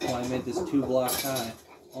there. That's why I made this 2 blocks high.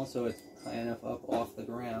 Also, it's high enough up off the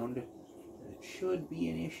ground that it should be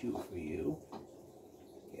an issue for you.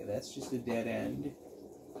 Okay, that's just a dead end.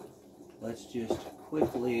 Let's just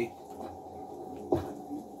quickly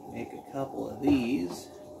make a couple of these,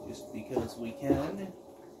 just because we can.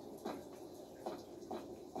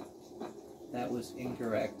 That was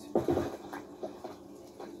incorrect.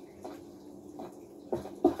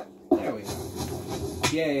 There we go.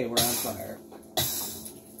 Yay, we're on fire.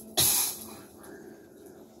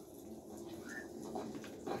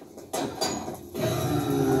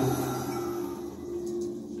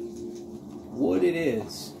 Wood it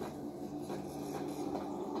is.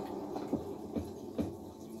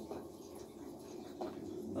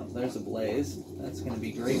 Oh, there's a blaze. That's going to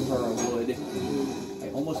be great for our wood. I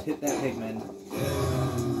almost hit that pigman.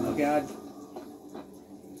 Oh god.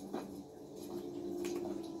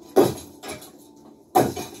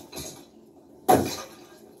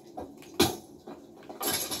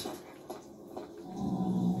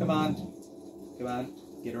 Come on. Come on.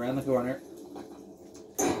 Get around the corner.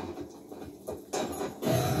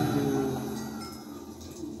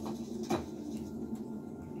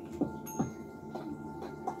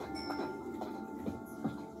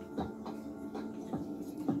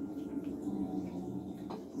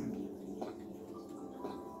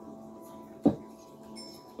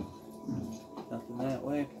 Nothing that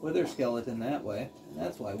way. Wither skeleton that way.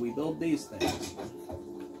 That's why we build these things.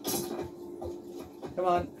 Come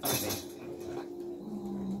on. Find me.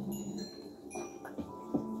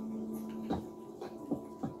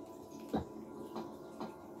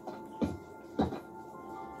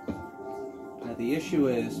 Now the issue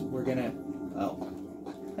is we're gonna... Oh.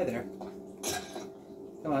 Hi there.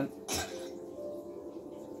 Come on.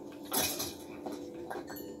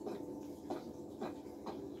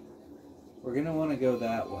 We're going to want to go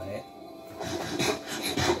that way.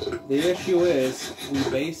 The issue is we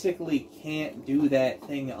basically can't do that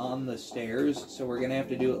thing on the stairs, so we're going to have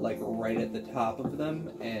to do it like right at the top of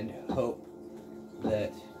them and hope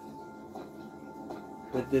that...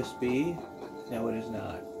 Could this be? No, it is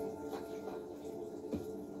not.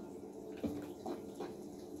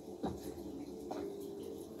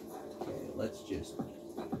 Okay, let's just...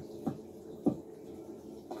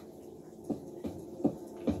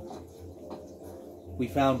 We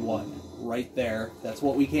found one right there. That's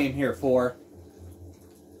what we came here for.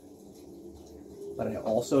 But I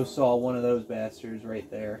also saw one of those bastards right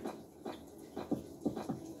there.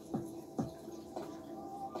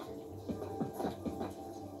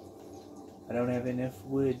 I don't have enough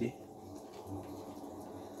wood.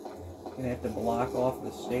 I'm gonna have to block off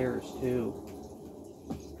the stairs too.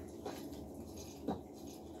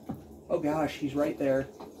 Oh gosh, he's right there.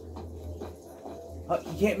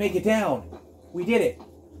 He can't make it down. We did it!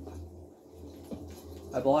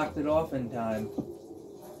 I blocked it off in time.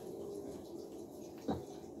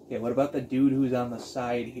 Okay, what about the dude who's on the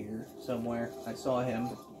side here somewhere? I saw him.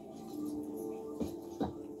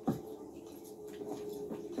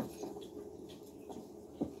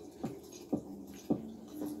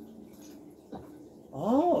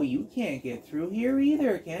 Oh, you can't get through here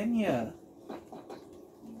either, can ya?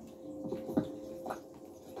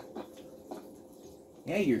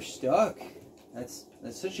 Yeah, you're stuck.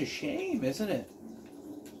 That's such a shame, isn't it?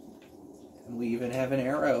 And we even have an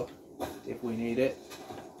arrow if we need it.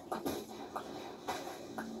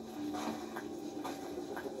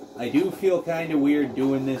 I do feel kind of weird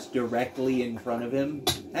doing this directly in front of him.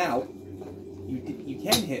 Ow! You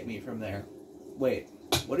can hit me from there. Wait,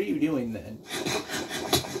 what are you doing then?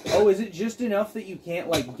 Oh, is it just enough that you can't,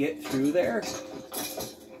 like, get through there?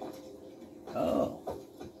 Oh.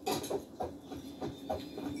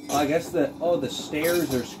 I guess the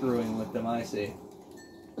stairs are screwing with them, I see.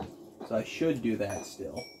 So I should do that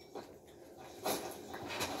still.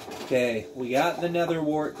 Okay, we got the nether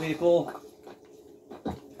wart, people.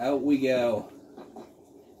 Out we go.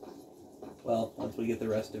 Well, once we get the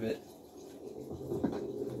rest of it.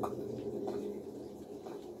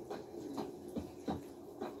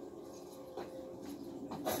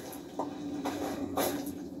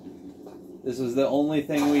 This is the only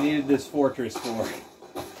thing we needed this fortress for.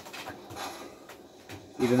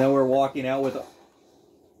 Even though we're walking out with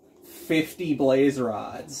 50 blaze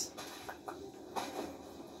rods.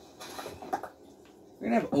 We're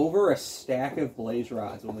going to have over a stack of blaze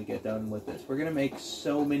rods when we get done with this. We're going to make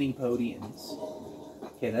so many podiums.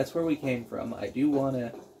 Okay, that's where we came from. I do want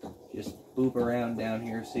to just boop around down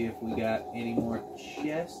here, see if we got any more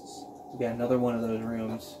chests. We got another one of those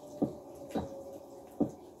rooms.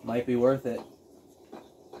 Might be worth it,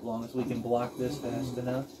 as long as we can block this fast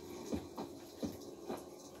enough.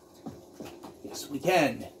 Yes, we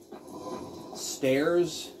can.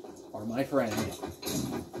 Stairs are my friend.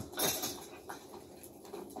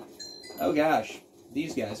 Oh gosh,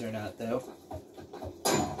 these guys are not, though.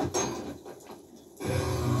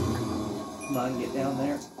 Come on, get down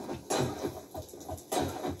there.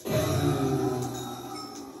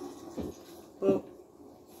 Boop.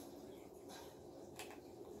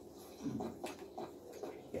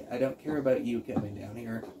 Yeah, I don't care about you coming down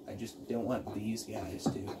here. I just don't want these guys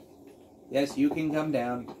to. Yes, you can come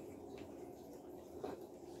down.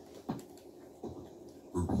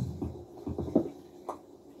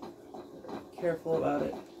 Careful about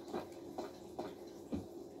it.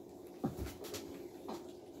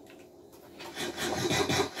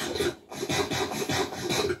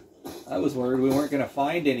 I was worried we weren't going to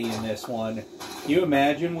find any in this one. Can you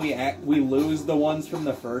imagine we lose the ones from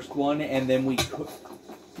the first one and then we could...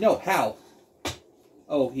 No, how?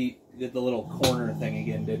 Oh, he did the little corner thing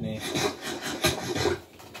again, didn't he?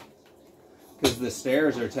 Because the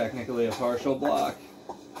stairs are technically a partial block.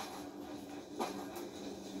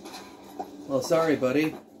 Well, sorry,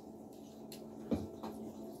 buddy.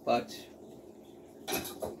 But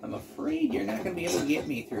I'm afraid you're not going to be able to get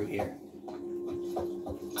me through here.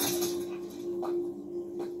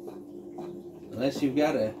 Unless you've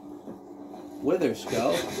got a wither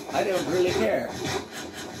skull, I don't really care.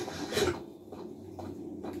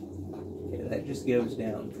 Okay, that just goes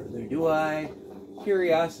down further. Do I?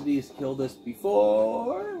 Curiosity's killed us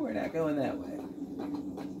before. We're not going that way.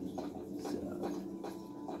 So,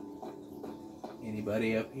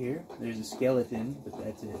 anybody up here? There's a skeleton, but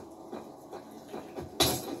that's it.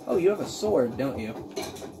 Oh, you have a sword, don't you?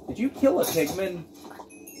 Did you kill a pigman?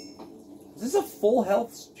 Is this a full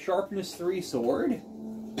health sharpness 3 sword?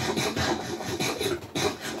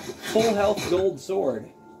 Full health gold sword.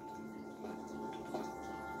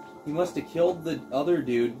 He must have killed the other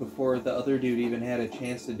dude before the other dude even had a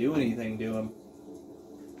chance to do anything to him.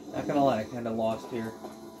 Not gonna lie, kinda lost here.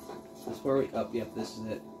 Is this where we... Oh, yep, this is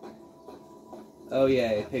it. Oh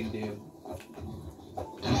yeah, pig dude.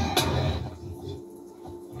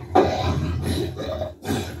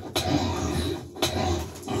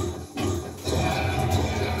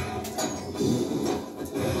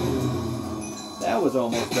 That was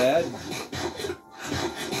almost bad.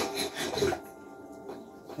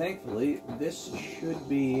 Thankfully, this should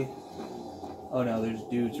be... Oh no, there's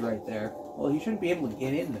dudes right there. Well, he shouldn't be able to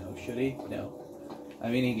get in though, should he? No. I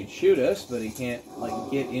mean, he can shoot us, but he can't,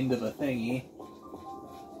 like, get into the thingy.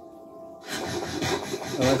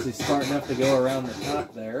 Unless he's smart enough to go around the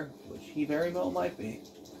top there, which he very well might be.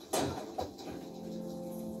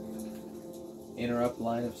 Interrupt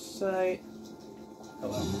line of sight. Oh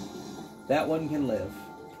well. That one can live.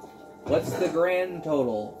 What's the grand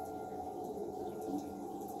total?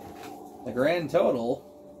 The grand total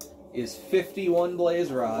is 51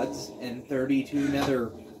 blaze rods and 32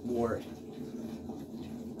 nether wart.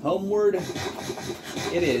 Homeward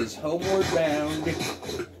it is. Homeward bound.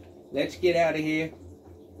 Let's get out of here.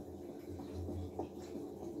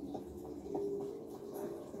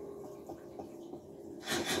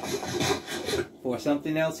 Before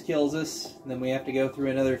something else kills us, then we have to go through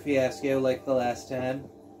another fiasco like the last time.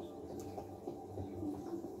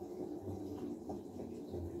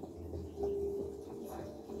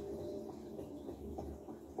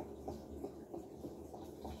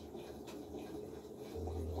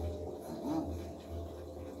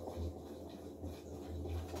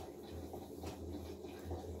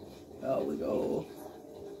 Oh, we go.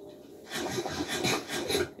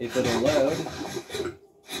 If it'll load.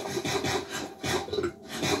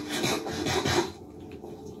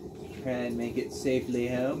 Try and make it safely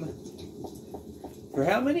home. For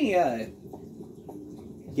how many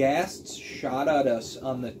ghasts shot at us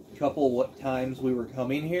on the couple times we were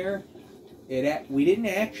coming here, we didn't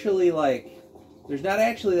actually, like, there's not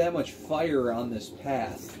actually that much fire on this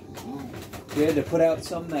path. We had to put out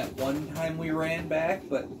some that one time we ran back,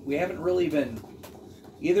 but we haven't really been...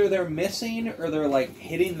 Either they're missing, or they're, like,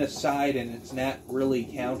 hitting the side and it's not really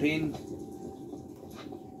counting.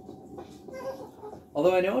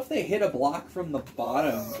 Although I know if they hit a block from the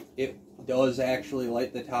bottom, it does actually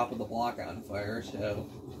light the top of the block on fire, so...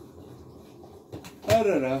 I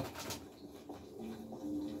don't know.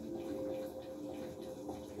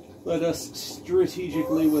 Let us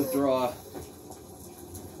strategically withdraw.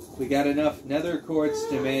 We got enough nether quartz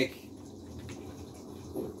to make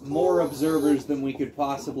more observers than we could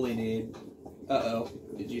possibly need. Uh-oh.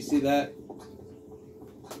 Did you see that?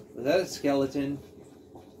 Was that a skeleton?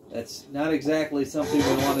 That's not exactly something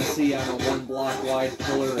we want to see on a 1 block wide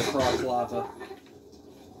pillar across lava.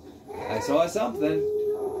 I saw something,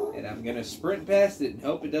 and I'm gonna sprint past it and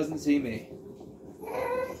hope it doesn't see me.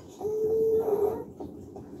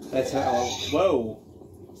 That's how... Whoa!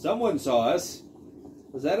 Someone saw us.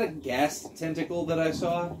 Was that a ghast tentacle that I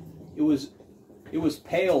saw? It was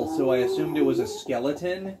pale, so I assumed it was a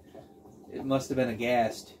skeleton. It must have been a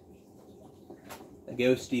ghast. A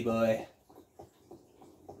ghosty boy.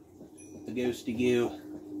 A ghosty goo.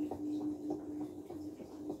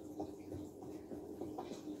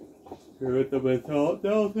 You're at the metal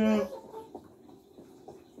down there.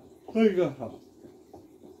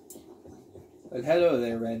 But hello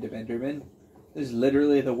there, random Enderman. This is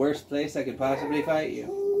literally the worst place I could possibly fight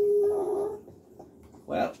you.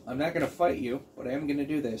 Well, I'm not going to fight you, but I am going to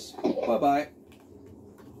do this. Bye-bye.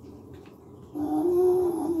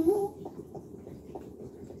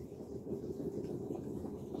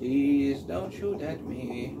 Please don't shoot at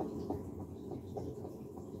me.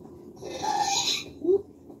 Whoop.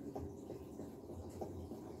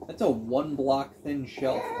 That's a 1 block thin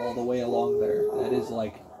shelf all the way along there. That is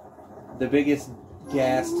like the biggest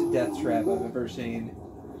ghast death trap I've ever seen.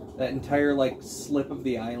 That entire like slip of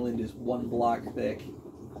the island is 1 block thick.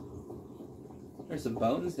 There's some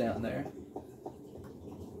bones down there.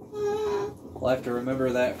 We'll have to remember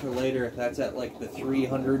that for later if that's at like the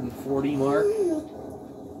 340 mark.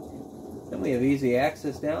 Then we have easy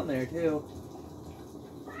access down there too.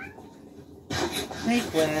 Hey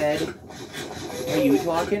Quad, are you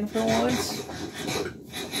talking for once?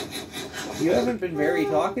 You haven't been very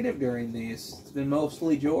talkative during these. It's been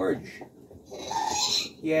mostly George.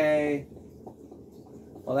 Yay.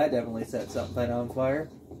 Well, that definitely set something on fire.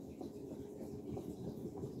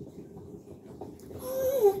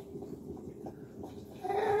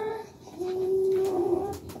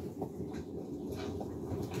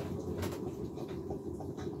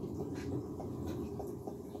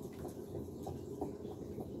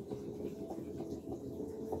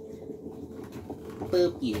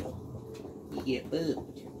 Boop you. You get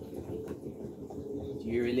booped.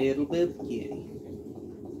 You're a little boop kitty.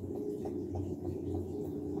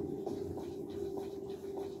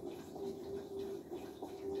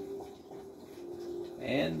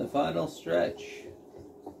 And the final stretch.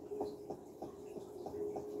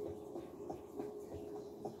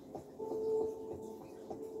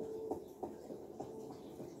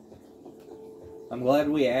 I'm glad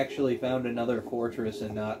we actually found another fortress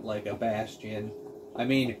and not like a bastion. I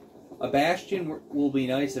mean, a bastion will be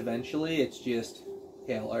nice eventually, it's just,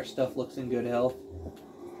 yeah, our stuff looks in good health.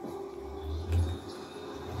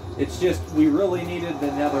 It's just, we really needed the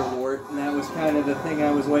nether wart, and that was kind of the thing I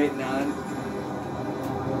was waiting on.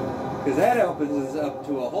 Because that opens us up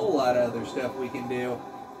to a whole lot of other stuff we can do.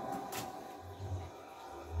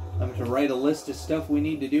 I'm going to write a list of stuff we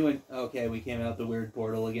need to do, and okay, we came out the weird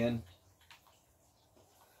portal again.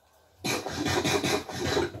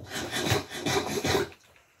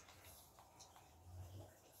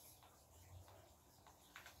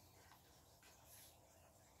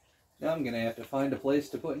 Now I'm going to have to find a place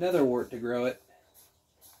to put nether wart to grow it.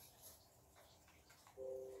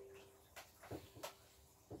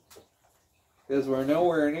 Because we're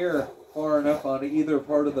nowhere near far enough on either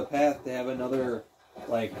part of the path to have another,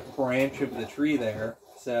 like, branch of the tree there.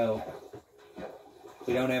 So,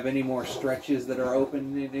 we don't have any more stretches that are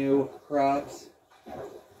open to new crops.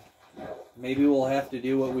 Maybe we'll have to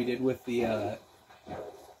do what we did with the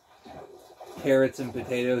carrots and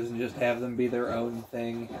potatoes and just have them be their own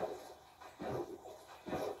thing.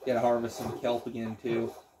 Gotta harvest some kelp again,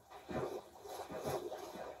 too.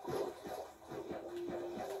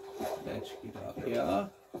 Let's get up here.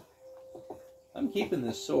 I'm keeping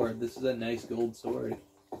this sword. This is a nice gold sword.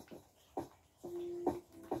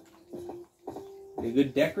 A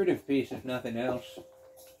good decorative piece, if nothing else.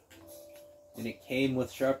 And it came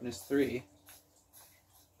with sharpness 3.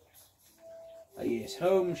 Ah, yes,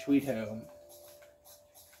 home, sweet home.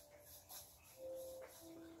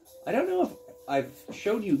 I don't know if I've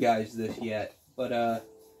showed you guys this yet, but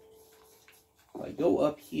if I go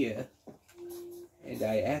up here, and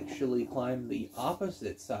I actually climb the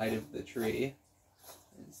opposite side of the tree,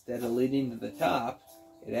 instead of leading to the top,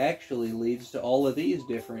 it actually leads to all of these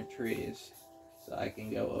different trees. So I can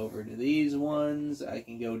go over to these ones, I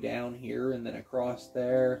can go down here and then across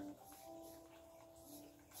there.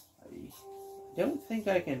 I don't think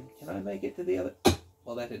I can I make it to the other...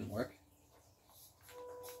 Well, that didn't work.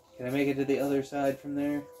 Can I make it to the other side from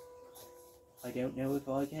there? I don't know if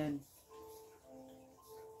I can.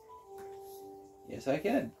 Yes, I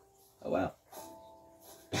can. Oh, wow.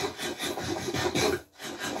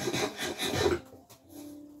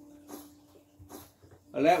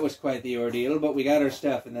 Well, that was quite the ordeal, but we got our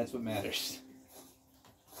stuff, and that's what matters.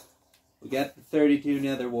 We got the 32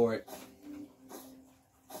 nether wart.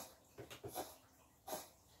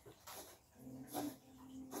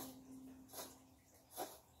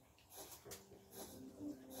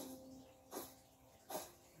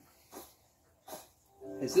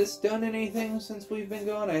 Has this done anything since we've been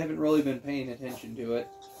gone? I haven't really been paying attention to it.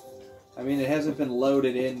 I mean, it hasn't been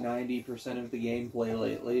loaded in 90% of the gameplay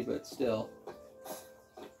lately, but still.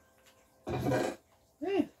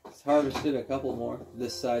 It's harvested a couple more.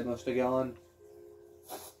 This side must have gone.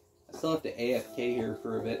 I still have to AFK here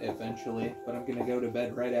for a bit eventually, but I'm going to go to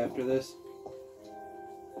bed right after this.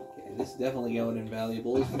 Okay, this is definitely going in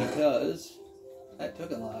valuables because that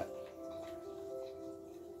took a lot.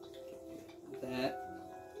 That.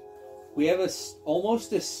 We have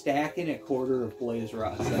almost a stack and a quarter of blaze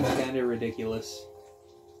rods. That's kind of ridiculous.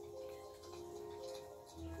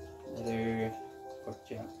 Another pork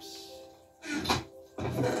chops.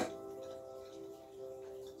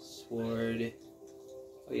 Sword.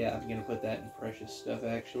 Oh yeah, I'm gonna put that in precious stuff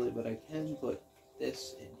actually, but I can put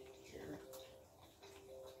this in here.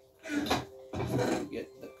 Get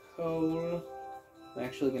the coal. I'm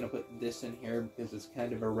actually gonna put this in here because it's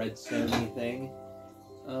kind of a redstone-y thing.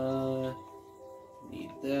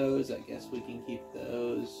 Need those. I guess we can keep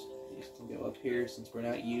those. These can go up here since we're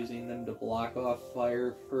not using them to block off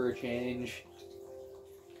fire for a change.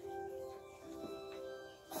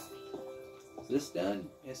 Is this done?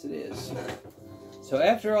 Yes, it is. So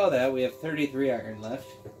after all that, we have 33 iron left.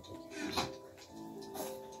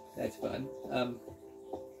 That's fun.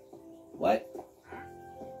 What?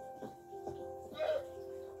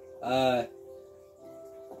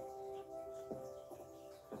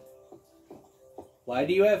 Why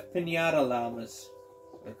do you have piñata llamas?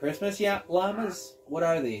 Or Christmas llamas? What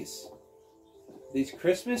are these? Are these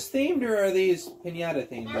Christmas themed or are these piñata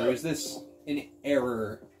themed? Or is this an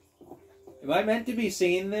error? Am I meant to be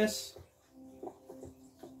seeing this?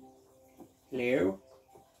 Hello?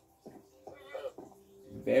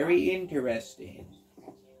 Very interesting.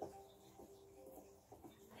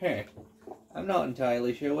 Huh. I'm not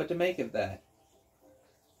entirely sure what to make of that.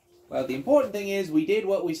 Well, the important thing is we did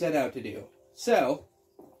what we set out to do. So,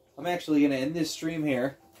 I'm actually going to end this stream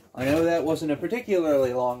here. I know that wasn't a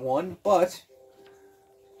particularly long one, but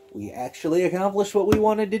we actually accomplished what we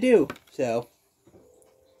wanted to do. So,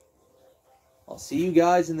 I'll see you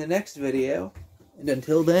guys in the next video. And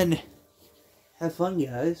until then, have fun,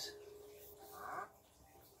 guys.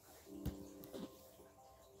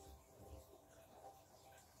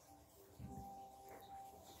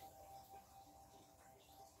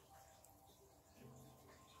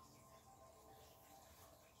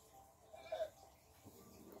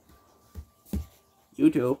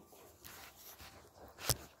 YouTube.